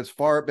you again. It's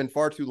been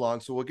far too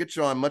long, so we'll get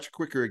you on much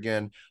quicker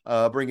again.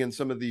 Bring in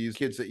some of these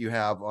kids that you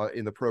have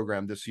in the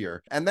program this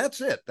year. And that's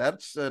it.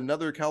 That's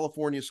another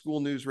California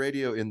School News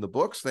Radio in the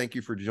books. Thank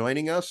you for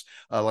joining us.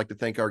 I'd like to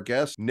thank our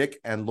guests, Nick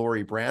and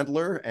Lori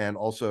Brandler, and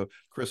also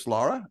Chris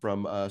Lara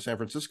from San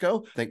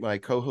Francisco. Thank my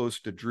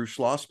co-host, Drew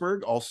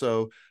Schlossberg.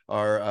 Also,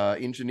 our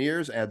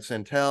engineers, Ad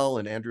Santel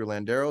and Andrew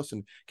Landeros,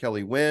 and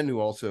Kelly Wynn, who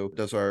also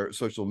does our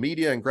social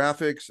media and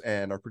graphics,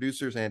 and our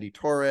producers, Andy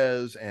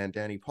Torres and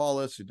Danny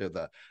Paulus, who did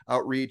the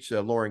outreach,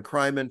 Lauren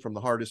Kryman from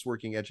the hardest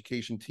working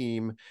education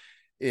team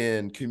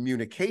in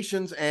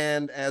communications,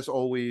 and as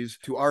always,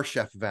 to our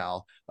chef,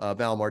 Val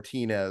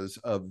Martinez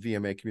of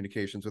VMA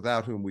Communications,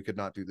 without whom we could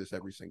not do this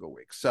every single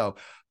week. So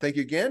thank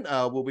you again.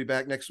 We'll be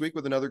back next week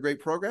with another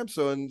great program.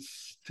 So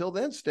until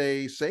then,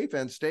 stay safe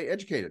and stay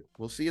educated.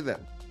 We'll see you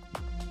then.